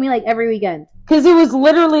mom took me like every weekend. Because it was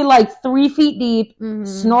literally like 3 feet deep,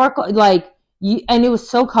 snorkel and it was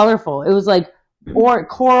so colorful. It was like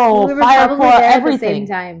coral, we were fire probably coral, there everything. At the same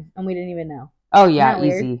time, and we didn't even know. Oh yeah, Isn't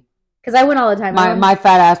that easy. weird? Because I went all the time. My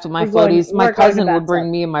fat ass with my floaties. My cousin would Bathtub. bring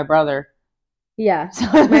me and my brother. Yeah, so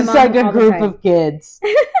it was like a group of kids.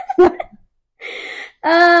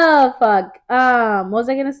 Oh fuck. What was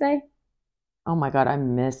I gonna say? Oh my god, I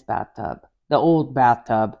miss Bathtub. The old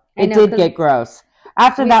Bathtub. I It know, did get gross.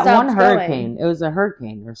 After we that one stopped hurricane. going. It was a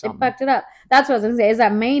hurricane or It something. fucked it up. That's what I was gonna say. Is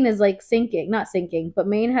that Maine is like sinking, not sinking, but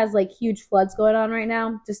Maine has like huge floods going on right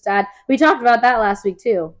now. Just to add, we talked about that last week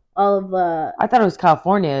too. All of the I thought it was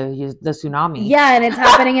California, the tsunami. yeah, and it's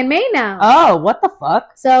happening in Maine now. Oh, what the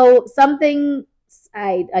fuck? So something.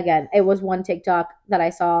 It was one TikTok that I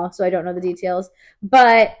saw, so I don't know the details,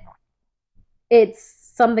 but it's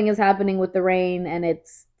something is happening with the rain and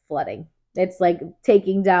it's flooding. It's like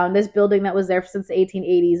taking down this building that was there since the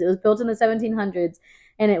 1880s. It was built in the 1700s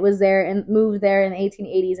and it was there and moved there in the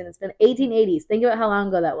 1880s, and it's been 1880s. Think about how long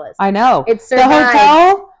ago that was. I know. It's the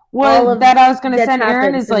hotel that I was going to send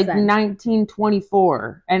Aaron is like then.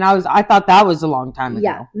 1924, and I thought that was a long time ago.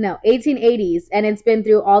 Yeah, no, 1880s, and it's been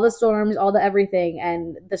through all the storms, all the everything,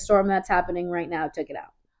 and the storm that's happening right now took it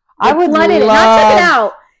out. I would flooded it, not took it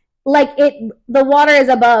out. Like the water is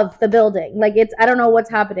above the building. Like I don't know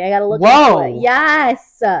what's happening. I gotta look into it.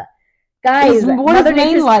 Yes, guys. What is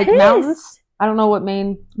Maine like? Pissed. Mountains? I don't know what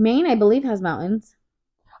Maine. Maine, I believe, has mountains.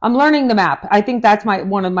 I'm learning the map. I think that's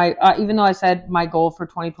one of my. Even though I said my goal for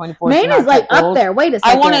 2024. Maine is like up there. Wait a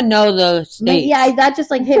second. I want to know the states. Maine, yeah, that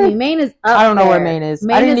just like hit me. Maine is up. I don't know there. where Maine is.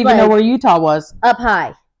 Maine I didn't even know where Utah was. Up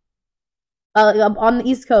high. Up on the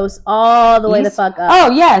East Coast, all the way the fuck up.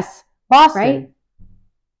 Oh yes, Boston. Right?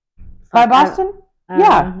 By Boston?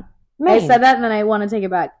 Yeah. Maine. I said that and then I want to take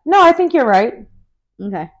it back. No, I think you're right.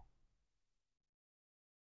 Okay.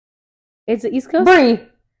 It's the East Coast? Bree.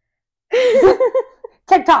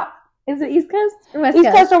 TikTok. Is it East Coast or West East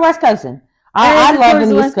Coast? Coast or West Coast? I love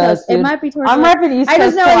the East Coast. It might be towards I'm repping East Coast. I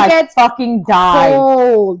just know it gets fucking die.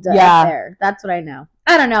 Cold up there. That's what I know.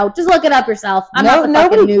 I don't know. Just look it up yourself.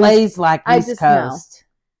 Nobody plays like East Coast.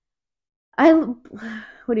 What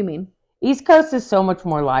do you mean? East Coast is so much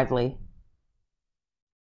more lively.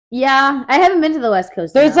 Yeah, I haven't been to the West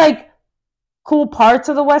Coast. There's like cool parts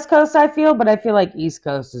of the West Coast, I feel, but I feel like East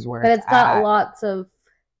Coast is where it's got lots of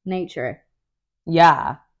nature.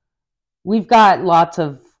 Yeah. We've got lots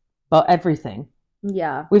of everything.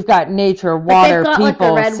 Yeah. We've got nature, water, got,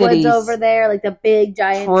 people, like, the redwoods cities over there, like the big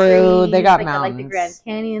giant True. trees. They got like mountains. Like the Grand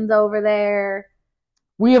Canyons over there.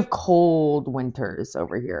 We have cold winters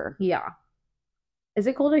over here. Yeah. Is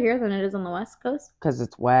it colder here than it is on the West Coast? Because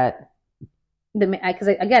it's wet. Because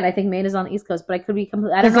again, I think Maine is on the East Coast, but I could be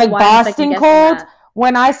completely. I don't know like why Boston cold.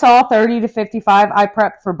 When I saw 30 to 55, I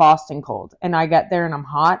prepped for Boston cold, and I get there and I'm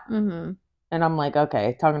hot, and I'm like,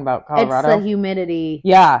 okay, talking about Colorado. It's the humidity.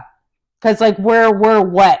 Yeah, because like we're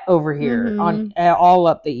wet over here on all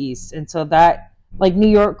up the east, and so that like New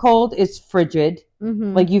York cold is frigid.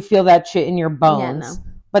 Like you feel that shit in your bones. Yeah,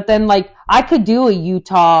 no. But then like I could do a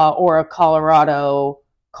Utah or a Colorado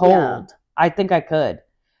cold. Yeah. I think I could.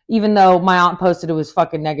 Even though my aunt posted it was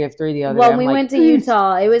fucking -3 the other day. Well, we went to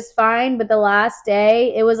Utah. It was fine, but the last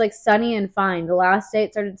day, it was like sunny and fine. The last day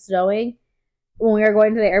it started snowing. when we were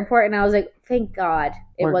going to the airport, and I was like, thank God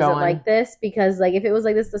it We're wasn't going. like this, because like if it was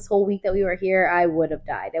like this whole week that we were here, I would have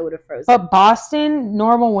died. I would have frozen. But Boston,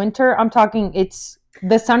 normal winter, I'm talking,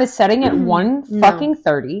 the sun is setting at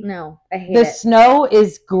 1:30. No, I hate The it. snow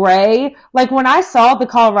is gray. Like when I saw the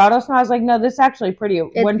Colorado snow, I was like, no, this is actually pretty.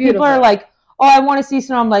 When people are beautiful. like, oh, I want to see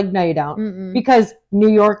snow, I'm like, no, you don't. Mm-mm. Because New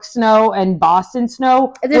York snow and Boston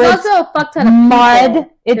snow, There's where also a fuck ton of mud.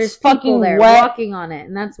 people. It's There's fucking people there wet. walking on it,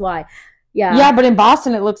 and that's why. Yeah. Yeah, but in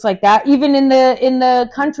Boston it looks like that. Even in the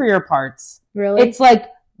countryer parts, Really? it's like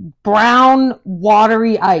brown,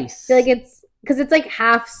 watery ice. I feel like it's because it's like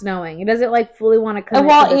half snowing. It doesn't like fully want to come.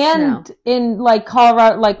 Well, into the and snow. in like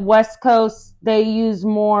Colorado, like West Coast, they use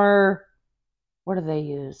more. What do they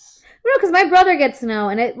use? No, because my brother gets snow,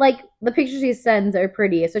 and it like the pictures he sends are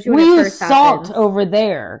pretty, especially when We it use first salt happens. over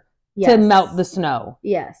there to Yes. melt the snow,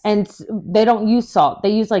 Yes, and they don't use salt.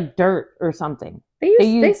 They use like dirt or something.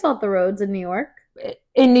 they salt the roads in New York.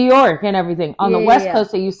 In New York and everything. On the Yeah, West yeah.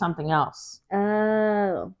 Coast, they use something else.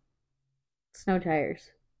 Oh, snow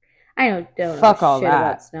tires. I don't know Fuck all shit that.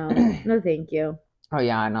 about snow. No, thank you. Oh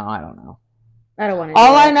yeah, I know. I don't know. I don't want to.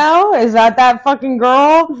 All I know is that fucking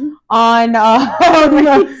girl on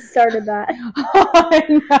started that.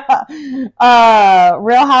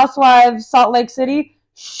 Real Housewives Salt Lake City.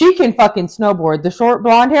 She can fucking snowboard. The short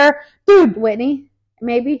blonde hair, dude. Whitney,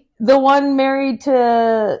 maybe. The one married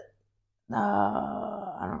to,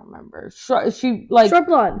 I don't remember. She like Short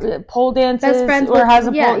blonde. pole dances Best friends or with, has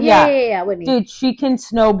a pole. yeah, Whitney. Dude, she can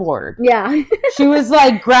snowboard. Yeah. She was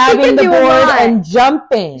like grabbing the do a board lot. and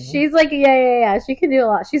jumping. She's like, yeah. She can do a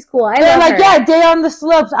lot. She's cool. They're love like, her. yeah, day on the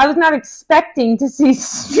slopes. I was not expecting to see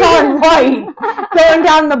Sean White going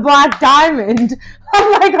down the Black Diamond.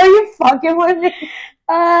 I'm like, are you fucking with me?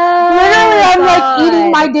 Literally, I'm like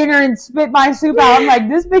eating my dinner and spit my soup out. I'm like,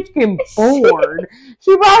 this bitch can board.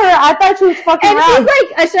 She brought her. I thought she was fucking And around. she's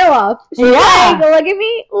like a show off. She's Yeah. like, look at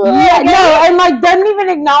me. Yeah, no, and like doesn't even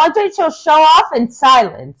acknowledge it. She'll show off in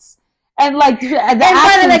silence, and like the In front of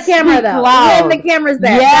the actions camera, speak though. loud. When the camera's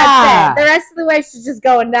there. Yeah. That's it. The rest of the way, she's just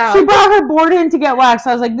going down. She brought her board in to get waxed.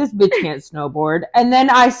 I was like, this bitch can't snowboard. And then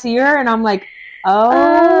I see her, and I'm like,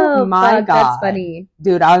 oh my fuck, god, that's funny.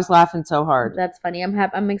 dude! I was laughing so hard. That's funny. I'm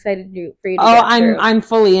happy. I'm excited for you to Oh, get through. I'm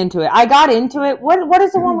fully into it. I got into it. What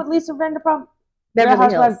is the one with Lisa Vanderpump? Beverly Real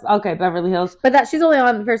Hills. Housewives? Okay, Beverly Hills. But she's only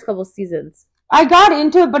on the first couple seasons. I got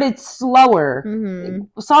into it, but it's slower.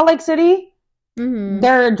 Mm-hmm. Salt Lake City, Mm-hmm.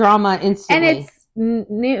 they're a drama instantly. And it's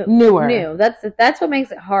new. Newer. New. That's what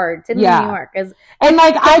makes it hard. It's in Yeah. New York. Is And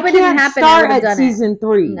like I COVID didn't can't happen, I start would've at done it. season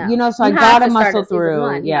 3, No. you know, so You I have gotta to start muscle at season through.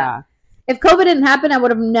 1, yeah. if COVID didn't happen, I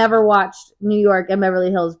would have never watched New York and Beverly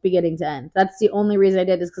Hills beginning to end. That's the only reason I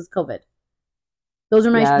did is because COVID. Those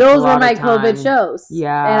were my Yeah, it's a lot of COVID time. shows.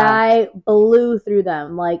 Yeah. And I blew through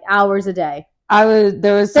them like hours a day.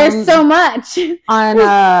 There's so much. on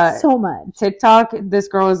So much. TikTok, this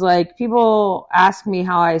girl was like, people ask me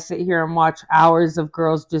how I sit here and watch hours of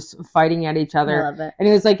girls just fighting at each I other. love it. And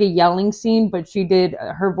it was like a yelling scene, but she did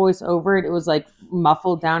her voice over it. It was like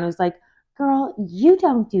muffled down. It was like, girl, you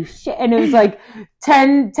don't do shit. And it was like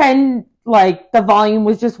 10, like the volume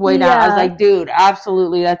was just way down. I was Yeah. like, dude,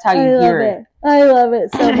 absolutely. That's how you hear it. I love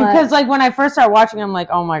it so much. Because like when I first started watching, I'm like,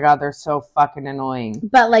 oh my God, they're so fucking annoying.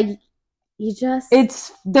 But like, you just.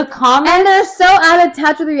 It's the comments. And they're so out of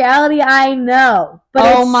touch with reality, I know. But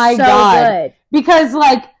Oh it's my so God. good. Because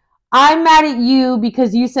like I'm mad at you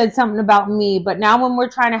because you said something about me, but now when we're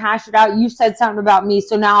trying to hash it out, you said something about me,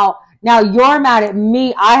 so now you're mad at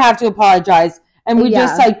me. I have to apologize, and we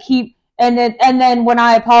just Yeah. like keep and then when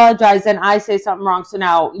I apologize, then I say something wrong, so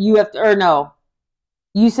now you have to, or no,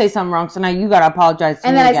 you say something wrong, so now you gotta apologize to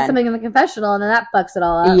And me then I again. say something in the confessional, and then that fucks it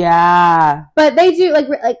all up. Yeah, But they do like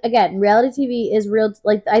again, reality TV is real.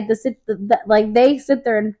 Like like they sit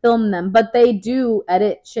there and film them, but they do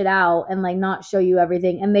edit shit out and like not show you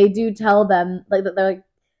everything. And they do tell them like that they're like,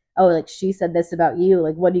 oh, like she said this about you.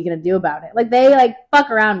 Like, what are you gonna do about it? Like they like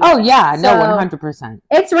fuck around. With oh it. yeah, no, So, 100%.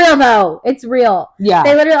 It's real though. It's real. Yeah,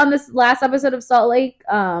 They literally on this last episode of Salt Lake,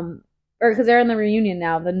 or because they're in the reunion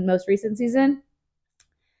now, the most recent season,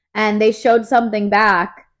 and they showed something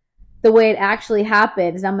back the way it actually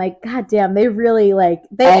happened. And I'm like, God damn, they really like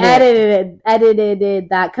they edited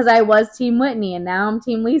that because I was Team Whitney and now I'm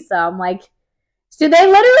Team Lisa. I'm like, so they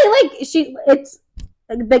literally like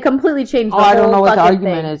they completely changed. oh, The I don't whole know what the fucking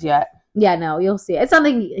argument thing. is yet. Yeah, no, you'll see. It's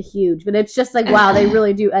nothing huge, but it's just like, wow, they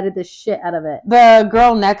really do edit the shit out of it. The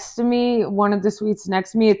girl next to me, one of the suites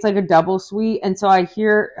next to me, it's like a double suite. And so I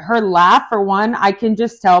hear her laugh. For one, I can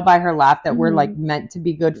just tell by her laugh that we're like meant to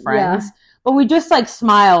be good friends. Yeah. But we just like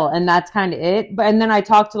smile and that's kind of it. And then I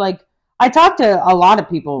talk to like, I talked to a lot of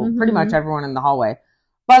people, pretty much everyone in the hallway.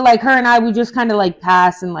 But like her and I, we just kind of like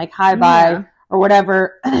pass and like hi bye or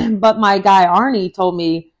whatever. But my guy Arnie told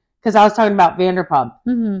me, because I was talking about Vanderpump,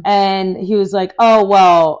 and he was like, "Oh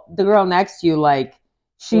well, the girl next to you, like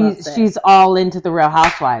she's all into the Real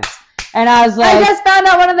Housewives." And I was like, I just found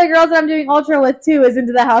out one of the girls that I'm doing Ultra with too is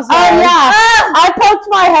into the Housewives. Oh yeah, I poked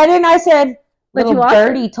my head in. I said, "Little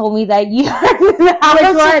birdie told me that you." Which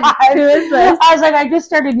one? Who is this? I was like, "I just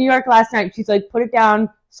started New York last night." She's like, "Put it down,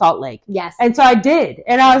 Salt Lake." Yes. And so I did,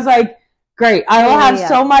 and I was like, "Great, I will have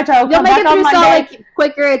so much. I will come back on Monday." Salt Lake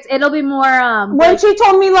quicker. It'll be more. When she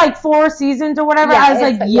told me like 4 seasons or whatever, I was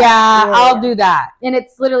like, I'll do that. And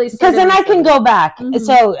it's literally because then I can go back.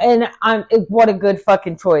 So and what a good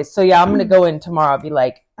fucking choice. So yeah, I'm gonna go in tomorrow. I'll be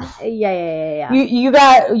like, yeah. You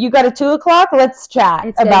got a 2:00? Let's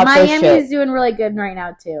chat about this shit. Miami is doing really good right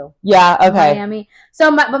now too. Yeah. Okay. Miami.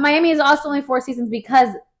 But Miami is also only 4 seasons because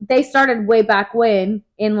they started way back when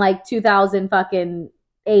in like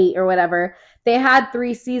 2008 or whatever. They had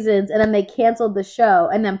 3 seasons and then they canceled the show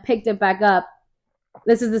and then picked it back up.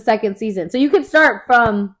 This is the 2nd season. So you could start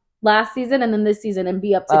from last season and then this season and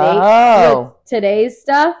be up to date with today's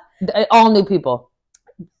stuff. All new people.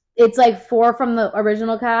 It's like 4 from the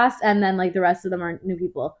original cast and then like the rest of them are new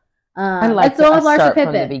people. I like it's all with Larsa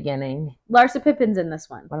Pippen. From the beginning. Larsa Pippen's in this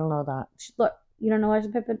one. I don't know that. Look, you don't know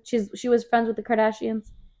Larsa Pippen? She was friends with the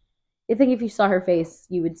Kardashians. I think if you saw her face,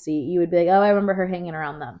 you would be like, oh, I remember her hanging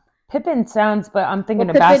around them. Pippen sounds, but I'm thinking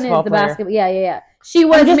of Pippen basketball is the player. basketball. Yeah. She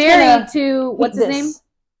was married to what's his name?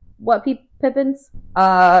 What Pippins?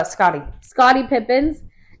 Scottie. Scottie Pippins,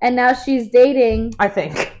 and now she's dating. I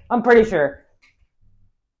think I'm pretty sure.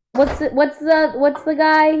 What's the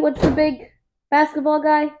guy? What's the big basketball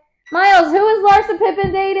guy? Miles. Who is Larsa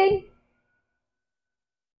Pippen dating?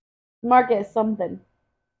 Marcus something.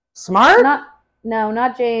 Smart?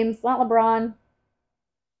 Not James. Not LeBron.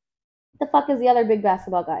 The fuck is the other big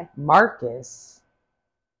basketball guy? Marcus.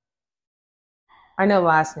 I know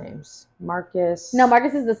last names. Marcus. No,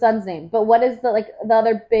 Marcus is the son's name. But what is the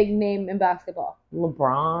other big name in basketball?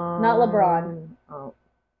 LeBron. Not LeBron. Oh.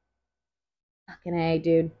 Fucking A,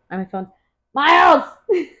 dude. On my phone. Miles!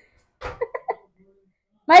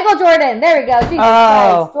 Michael Jordan. There we go. Jesus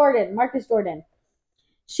Christ. Jordan. Marcus Jordan.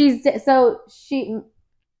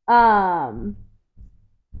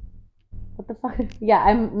 What the fuck?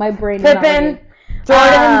 Yeah, my brain. Pippen.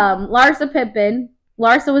 Jordan. Larsa Pippen.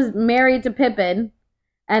 Larsa was married to Pippen,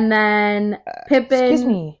 and then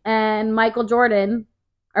Pippen and Michael Jordan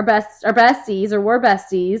are besties or were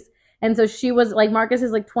besties, and so she was like Marcus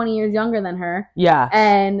is like 20 years younger than her. Yeah,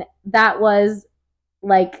 and that was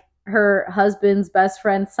like her husband's best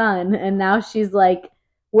friend's son, and now she's like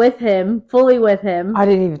with him, fully with him. I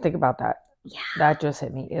didn't even think about that. Yeah. That just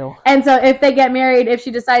hit me. Ew. And so if they get married, if she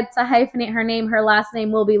decides to hyphenate her name, her last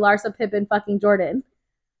name will be Larsa Pippen fucking Jordan.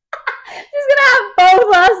 She's gonna have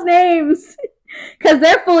both last names. Because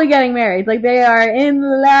they're fully getting married. Like, they are in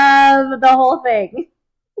love, the whole thing.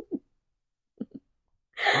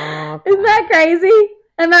 Okay. Isn't that crazy?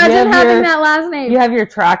 Imagine having that last name. You have your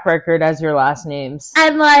track record as your last names.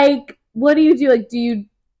 And, like, what do you do?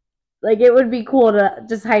 Like, it would be cool to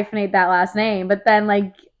just hyphenate that last name. But then,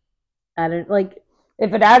 like, I don't, like.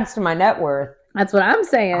 If it adds to my net worth. That's what I'm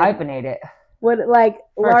saying. Hyphenate it. Would, like,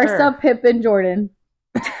 For Larsa sure. Pippen Jordan.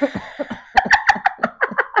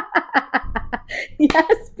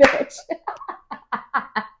 Yes, bitch.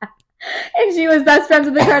 And she was best friends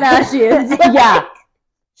with the Kardashians. Yeah.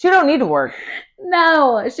 She don't need to work.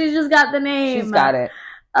 No, she's just got the name. She's got it.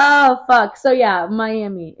 Oh, fuck. So, yeah,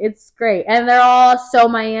 Miami. It's great. And they're all so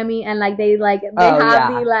Miami. And, like, they have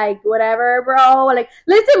the, like, whatever, bro. Like,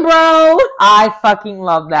 listen, bro. I fucking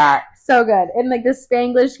love that. So good. And, like, the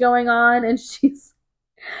Spanglish going on. And she's...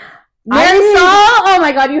 Marisol? Oh,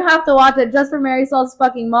 my God. You have to watch it just for Marisol's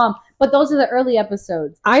fucking mom. But those are the early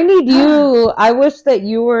episodes. I need you. I wish that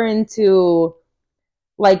you were into...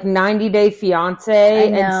 like 90 Day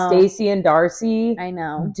Fiance and Stacey and Darcy. I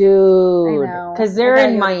know. Dude. I know. Because they're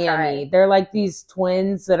in Miami. They're like these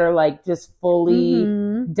twins that are like just fully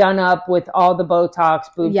done up with all the Botox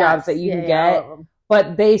boob jobs that you can get.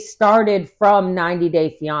 But they started from 90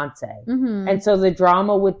 Day Fiance. Mm-hmm. And so the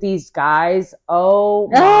drama with these guys, oh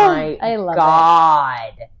my I love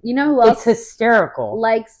God. It. You know who else? It's hysterical.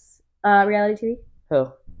 Likes reality TV?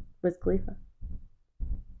 Who? Wiz Khalifa.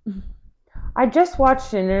 I just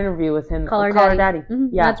watched an interview with him. Call Her Daddy. Mm-hmm.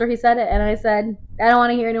 Yeah. That's where he said it. And I said, I don't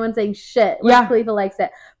want to hear anyone saying shit. Wiz Khalifa likes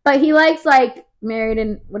it. But he likes, like, Married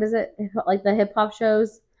and, what is it? Like, the hip-hop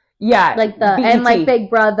shows. Yeah, like the BET. and like Big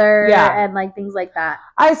Brother, Yeah. and like things like that.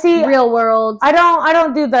 I see. Real World. I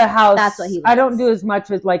don't do the house. That's what he I don't likes. do as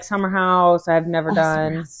much as like Summer House. I've never Summer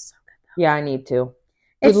done. House is so good. Yeah, I need to.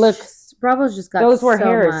 It's look, just, Bravo's just got those were so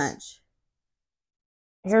hairs. much.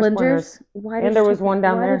 Hair splinters. Why did And there you was take- one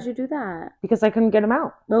down why there. did you do that? Because I couldn't get them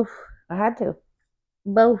out. Both. I had to.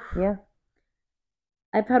 Both. Yeah.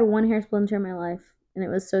 I've had one hair splinter in my life, and it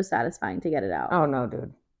was so satisfying to get it out. Oh no,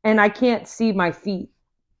 dude. And I can't see my feet.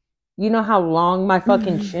 You know how long my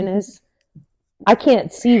fucking chin is? I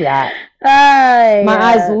can't see that. My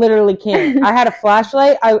eyes literally can't. I had a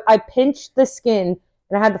flashlight. I pinched the skin,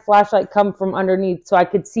 and I had the flashlight come from underneath so I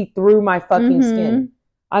could see through my fucking skin.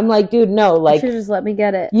 I'm like, dude, no, You like should just let me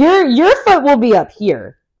get it. your foot will be up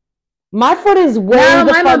here. My foot is way No,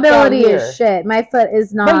 the my fuck mobility down here. is shit. My foot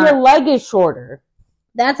is not. But your leg is shorter.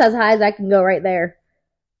 That's as high as I can go right there.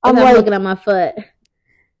 I'm I'm like, looking at my foot.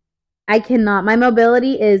 I cannot. My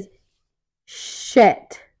mobility is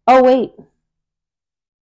shit. oh wait.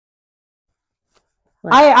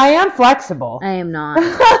 What? I am flexible. I am not.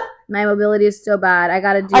 My mobility is so bad. I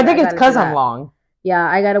gotta do. I think it's gotta because do I'm that. long. Yeah,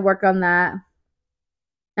 I gotta work on that.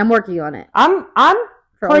 I'm working on it. I'm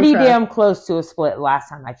For pretty Ultra. damn close to a split last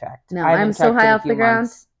time I checked. No, I haven't I'm so checked high in a off few the ground.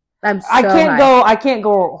 months. I'm so I can't high.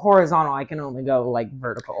 go horizontal. I can only go like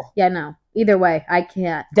vertical. Yeah, no. Either way, I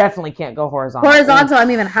can't. Definitely can't go horizontal. Horizontal, I'm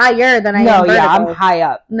even higher than I am No, vertical. yeah, I'm high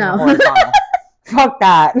up. No. Horizontal. Fuck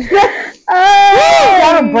that. Oh,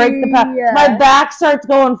 Gotta break the pack. yeah. My back starts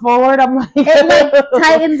going forward. I'm like, It like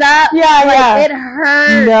tightens up. Yeah, like, yeah. It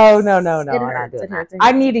hurts. No. It I'm not hurts, doing it that. hurts, it I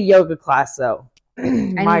hurts. need a yoga class though.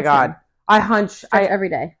 need My God, to. I hunch. Stretch every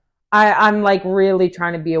day. I'm like really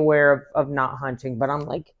trying to be aware of not hunching, but I'm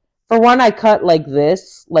like, for one, I cut like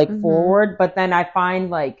this, like Mhm. forward, but then I find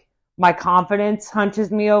like my confidence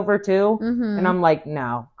hunches me over too. Mm-hmm. And I'm like,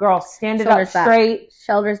 no, girl, stand it Shoulders up back. straight,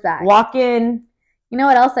 Shoulders back. walk in. You know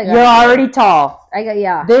what else I got? You're already tall. I got,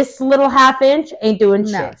 yeah. This little half inch ain't doing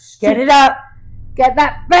No. shit. Get it up. Get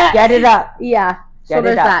that back. Get it up. Yeah. Get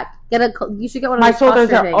Shoulders it up. back. You should get one of My those shoulders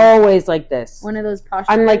posture are things. always like this. One of those posture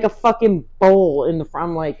I'm like a fucking bowl in the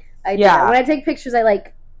front. I'm like, I do. yeah. When I take pictures, I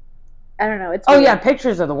don't know. It's oh weird. yeah,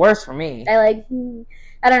 pictures are the worst for me. I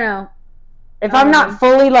don't know. If I'm not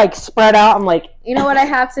fully like spread out, I'm like, You know what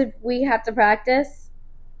we have to practice?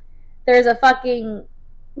 There's a fucking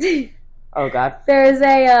oh God. there's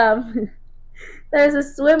a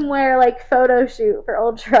swimwear like photo shoot for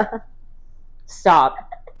Ultra. Stop.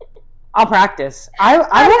 I'll practice. I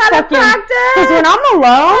I will gotta fucking, practice. because when I'm alone,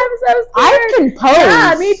 I'm so scared. I can pose.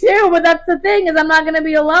 Yeah, me too. But that's the thing is I'm not gonna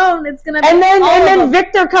be alone. It's gonna be And then all of them.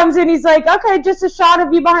 Victor comes in. He's like, okay, just a shot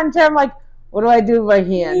of you behind the chair. I'm like, what do I do with my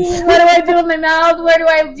hands? What do I do with my mouth?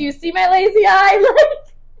 Do you see my lazy eye?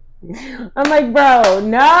 I'm like, bro,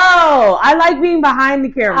 no. I like being behind the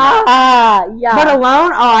camera. Yeah. But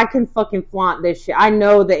alone, I can fucking flaunt this shit. I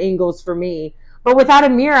know the angles for me. But without a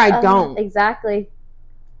mirror, I don't. Exactly.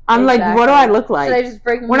 I'm like, what do I look like? Should I just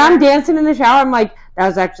bring When I'm dancing in the shower, I'm like, that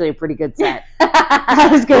was actually a pretty good set. That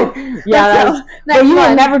was good. Yeah, that was. But you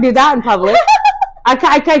would never do that in public. I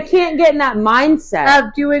can't get in that mindset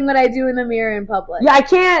of doing what I do in the mirror in public. Yeah, I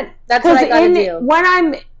can't. That's what I gotta do. When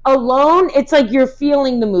I'm alone, it's like you're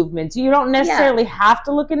feeling the movements. You don't necessarily have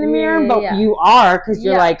to look in the mirror, but you are because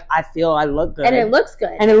you're like, I feel I look good. And it looks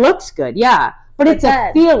good. And it looks good, yeah. But it's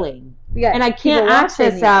a feeling. Yeah, and I can't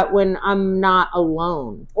access that when I'm not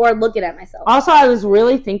alone. Or looking at myself. Also, I was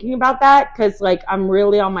really thinking about that because, like, I'm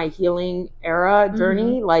really on my healing era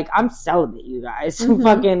journey. Mm-hmm. Like, I'm celibate, you guys. Mm-hmm.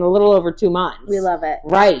 Fucking a little over 2 months. We love it.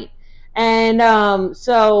 Right. And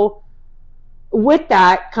so with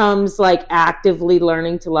that comes, like, actively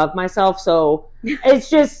learning to love myself. So it's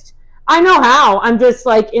just... I know how. I'm just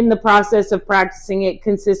like in the process of practicing it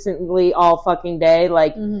consistently all fucking day.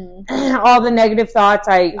 Like all the negative thoughts,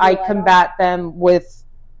 I combat them with,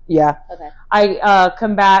 Okay. I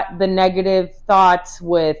combat the negative thoughts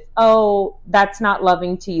with, oh, that's not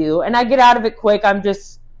loving to you. And I get out of it quick. I'm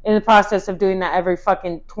just in the process of doing that every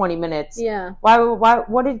fucking 20 minutes. Yeah. Why, what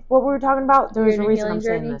were we talking about? There was a reason I'm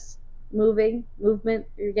saying this. Movement.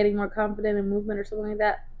 You're getting more confident in movement or something like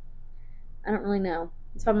that. I don't really know.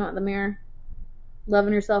 It's talking about the mirror.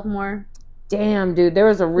 Loving yourself more. Damn, dude. There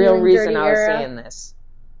was a real reason I was saying this.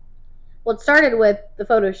 Well, it started with the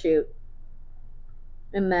photo shoot.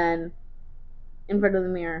 And then in front of the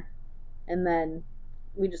mirror. And then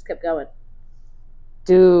we just kept going.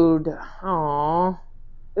 Dude. Aw.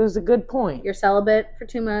 It was a good point. You're celibate for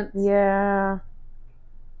 2 months. Yeah.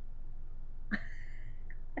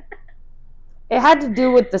 It had to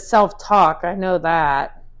do with the self-talk. I know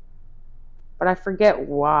that. But I forget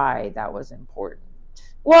why that was important.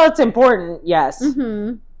 Well, it's important, yes.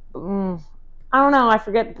 Mm-hmm. I don't know. I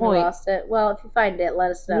forget the I point. lost it. Well, if you find it,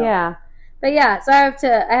 let us know. Yeah. But yeah, so I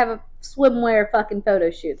have a swimwear fucking photo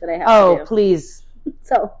shoot that I have to do. Please.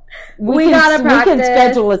 So we gotta practice. We can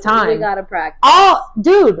schedule a time. We gotta practice. I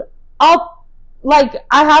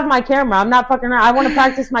have my camera. I'm not fucking around. I want to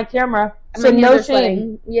practice my camera. So no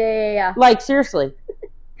shame. Yeah. Like, seriously.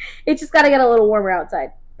 It just gotta get a little warmer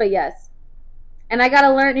outside. But yes. And I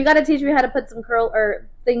gotta learn. You gotta teach me how to put some curl or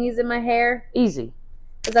thingies in my hair. Easy.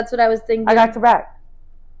 Because that's what I was thinking. I got your back.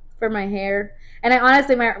 For my hair. And I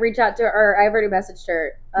honestly might reach out to her, or I've already messaged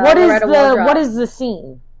her. What is the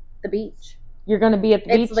scene? The beach. You're going to be at the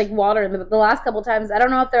beach? It's like water. The last couple times, I don't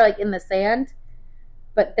know if they're like in the sand,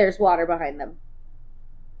 but there's water behind them.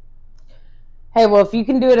 Hey, well, if you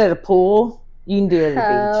can do it at a pool, you can do it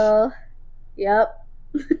at the beach. Yep.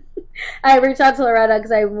 I reached out to Loretta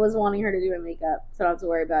because I was wanting her to do my makeup, so I don't have to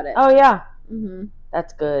worry about it. Oh, yeah. Mm-hmm.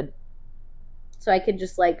 That's good. So I could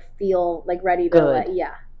just like feel like ready to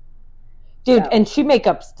yeah. Dude, and she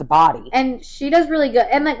makeups the body. And she does really good.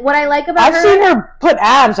 And like what I like about her, I've seen her put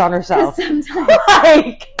abs on herself. Sometimes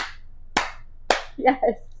like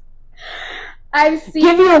yes. I've seen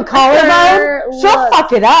give you a collarbone, she'll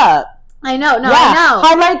fuck it up. I know, I know.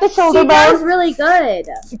 Highlight the shoulder bone. She does really good.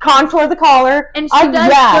 Contour the collar. And she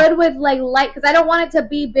does good with like light, because I don't want it to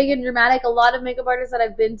be big and dramatic. A lot of makeup artists that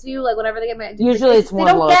I've been to, like whenever they get married, usually it's one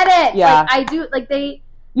look. They don't get it. Yeah. Like I do, like they.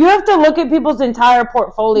 You have to look at people's entire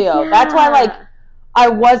portfolio. Yeah. That's why, like, I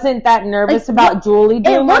wasn't that nervous about Julie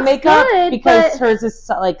doing my makeup because hers is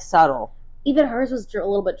like subtle. Even hers was a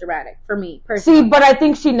little bit dramatic for me personally. See, but I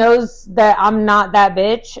think she knows that I'm not that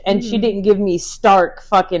bitch, and she didn't give me stark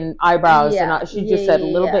fucking eyebrows. Yeah. And she just said a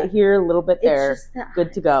little bit here, a little bit there.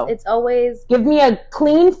 Good to go. It's always give me a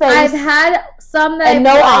clean face. I've had some that and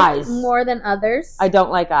no eyes more than others. I don't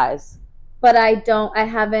like eyes. But I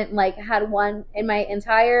haven't like had one in my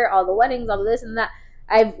entire, all the weddings, all of this and that.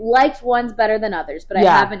 I've liked ones better than others, but I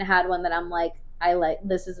haven't had one that I'm like, I love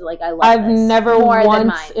this. I've never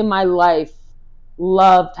once in my life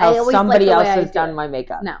loved how somebody else has done my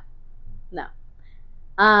makeup. No. It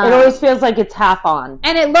always feels like it's half on.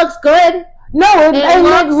 And it looks good. No,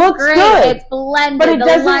 it looks great. Good. It's blended. But it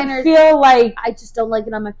doesn't feel like... I just don't like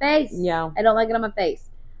it on my face. Yeah. I don't like it on my face.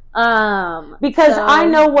 Because I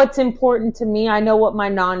know what's important to me. I know what my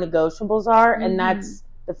non-negotiables are, and that's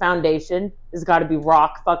the foundation has got to be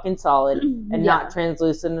rock fucking solid and not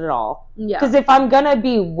translucent at all. Yeah. Because if I'm gonna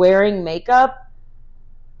be wearing makeup,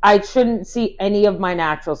 I shouldn't see any of my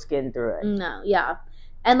natural skin through it. No, yeah,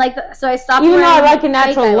 and like so I stopped. Even though I like a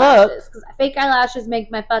natural look, because fake eyelashes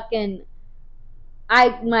make my fucking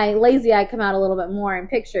my lazy eye come out a little bit more in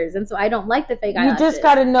pictures, and so I don't like the fake eyelashes. You just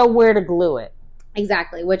got to know where to glue it.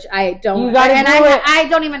 Exactly, which I don't. You gotta glue it. I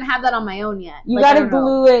don't even have that on my own yet. You got to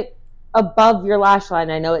glue it above your lash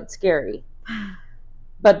line. I know it's scary,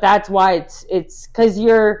 but that's why it's because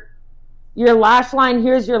your lash line.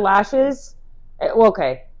 Here's your lashes.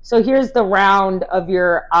 Okay, so here's the round of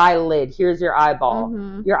your eyelid. Here's your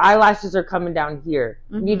eyeball. Your eyelashes are coming down here.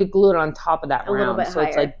 You need to glue it on top of that round, little bit so higher.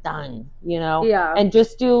 It's like done. You know. Yeah. And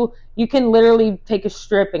just do. You can literally take a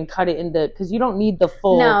strip and cut it into, because you don't need the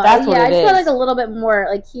full. No, that's what it is. I just feel like a little bit more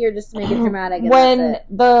like here, just to make it dramatic. When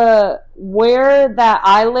where that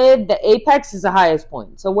eyelid, the apex is the highest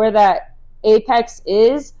point. So where that apex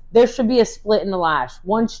is, there should be a split in the lash.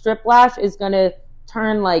 One strip lash is gonna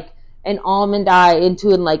turn like an almond eye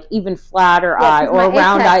into an like even flatter eye, or a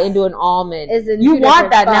round eye into an almond. You want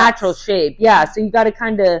that natural shape, yeah. So you got to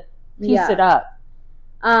kind of piece it up.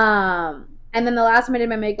 And then the last time I did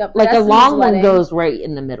my makeup, like a long one goes right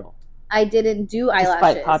in the middle. I didn't do eyelashes,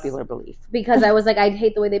 despite popular belief, because I was like, I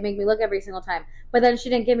hate the way they make me look every single time. But then she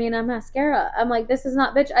didn't give me enough mascara. I'm like, this is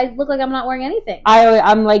not, bitch. I look like I'm not wearing anything.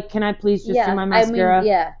 I'm like, can I please just do my mascara?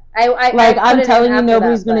 I mean, I'm telling you,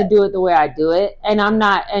 nobody's gonna do it the way I do it, and I'm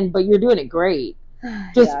not. But you're doing it great.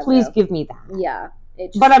 Just please give me that. Yeah.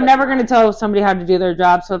 But I'm never gonna tell somebody how to do their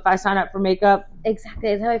job. So if I sign up for makeup, exactly,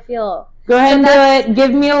 that's how I feel. Go ahead and do it.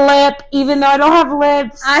 Give me a lip, even though I don't have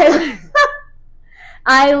lips.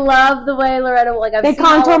 I love the way Loretta, like, they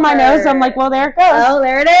contour my nose. I'm like, well, there it goes. Oh,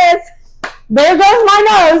 there it is. There goes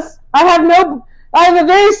my nose. I have a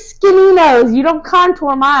very skinny nose. You don't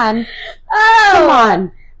contour mine. Oh, come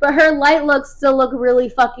on. But her light looks still look really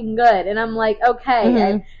fucking good, and I'm like,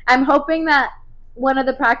 okay. I'm hoping that one of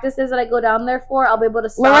the practices that I go down there for, I'll be able to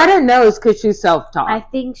stop. Loretta knows because she's self-taught. I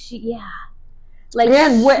think like,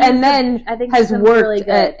 and then I think has worked really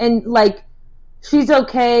good. And like, she's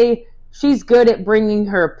okay. She's good at bringing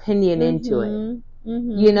her opinion into it.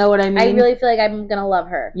 You know what I mean? I really feel like I'm gonna love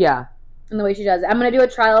her. Yeah. And the way she does it. I'm gonna do a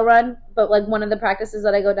trial run, but like one of the practices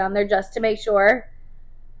that I go down there just to make sure.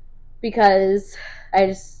 because I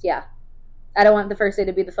just, yeah. I don't want the first day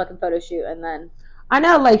to be the fucking photo shoot and then. I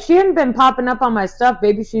know, like, she hadn't been popping up on my stuff.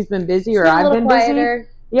 Maybe she's been busy or I've been quieter. busy.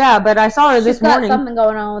 Yeah, but I saw her this morning. She's got something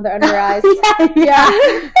going on with her under her eyes. yeah.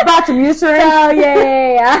 About some Eucerin. Oh,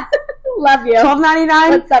 yeah. Love you. $12.99.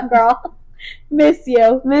 What's up, girl? Miss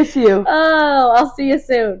you. Miss you. Oh, I'll see you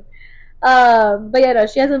soon. But yeah, no,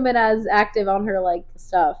 she hasn't been as active on her, like,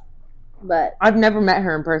 stuff. But I've never met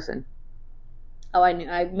her in person. Oh, I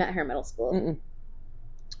met her in middle school. Mm-mm.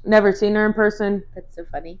 Never seen her in person. That's so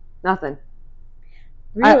funny. Nothing.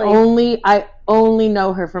 Really? I only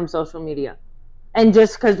know her from social media. And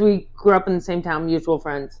just because we grew up in the same town, mutual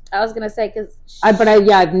friends. I was gonna say because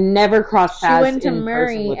I've never crossed paths. She went to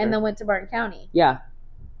Murray and then went to Martin County. Yeah,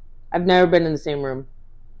 I've never been in the same room.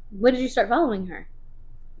 When did you start following her?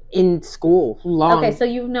 In school, long. Okay, so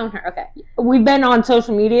you've known her. Okay, we've been on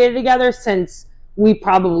social media together since we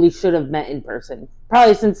probably should have met in person.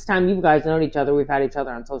 Probably since the time you guys known each other, we've had each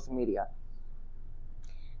other on social media.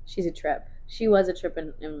 She's a trip. She was a trip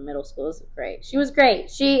in middle school. It was great. She was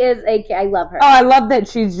great. She is I love her. Oh, I love that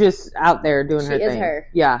she's just out there doing her thing. She is her.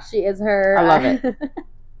 Yeah. She is her. I love it.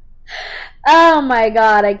 Oh my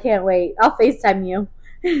God, I can't wait. I'll FaceTime you.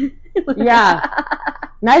 Yeah.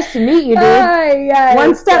 Nice to meet you, dude. Yes,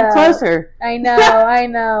 one step closer. I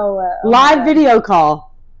know. Live video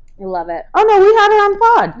call. I love it. Oh no, we had it on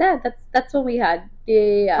pod. Yeah, that's what we had.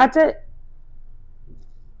 Yeah. That's it.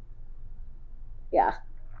 Yeah.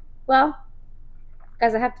 Well,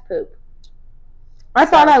 guys, I have to poop. I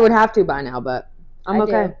thought I would have to by now, but I'm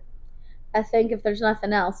okay. Do. I think if there's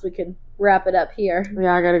nothing else, we can wrap it up here.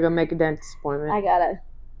 Yeah, I gotta go make a dentist appointment. I gotta.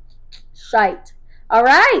 Shite. All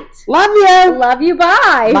right. Love you. Love you.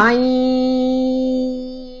 Bye. Bye.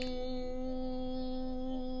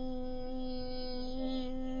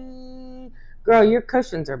 Girl, your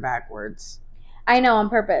cushions are backwards. I know, on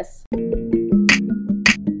purpose.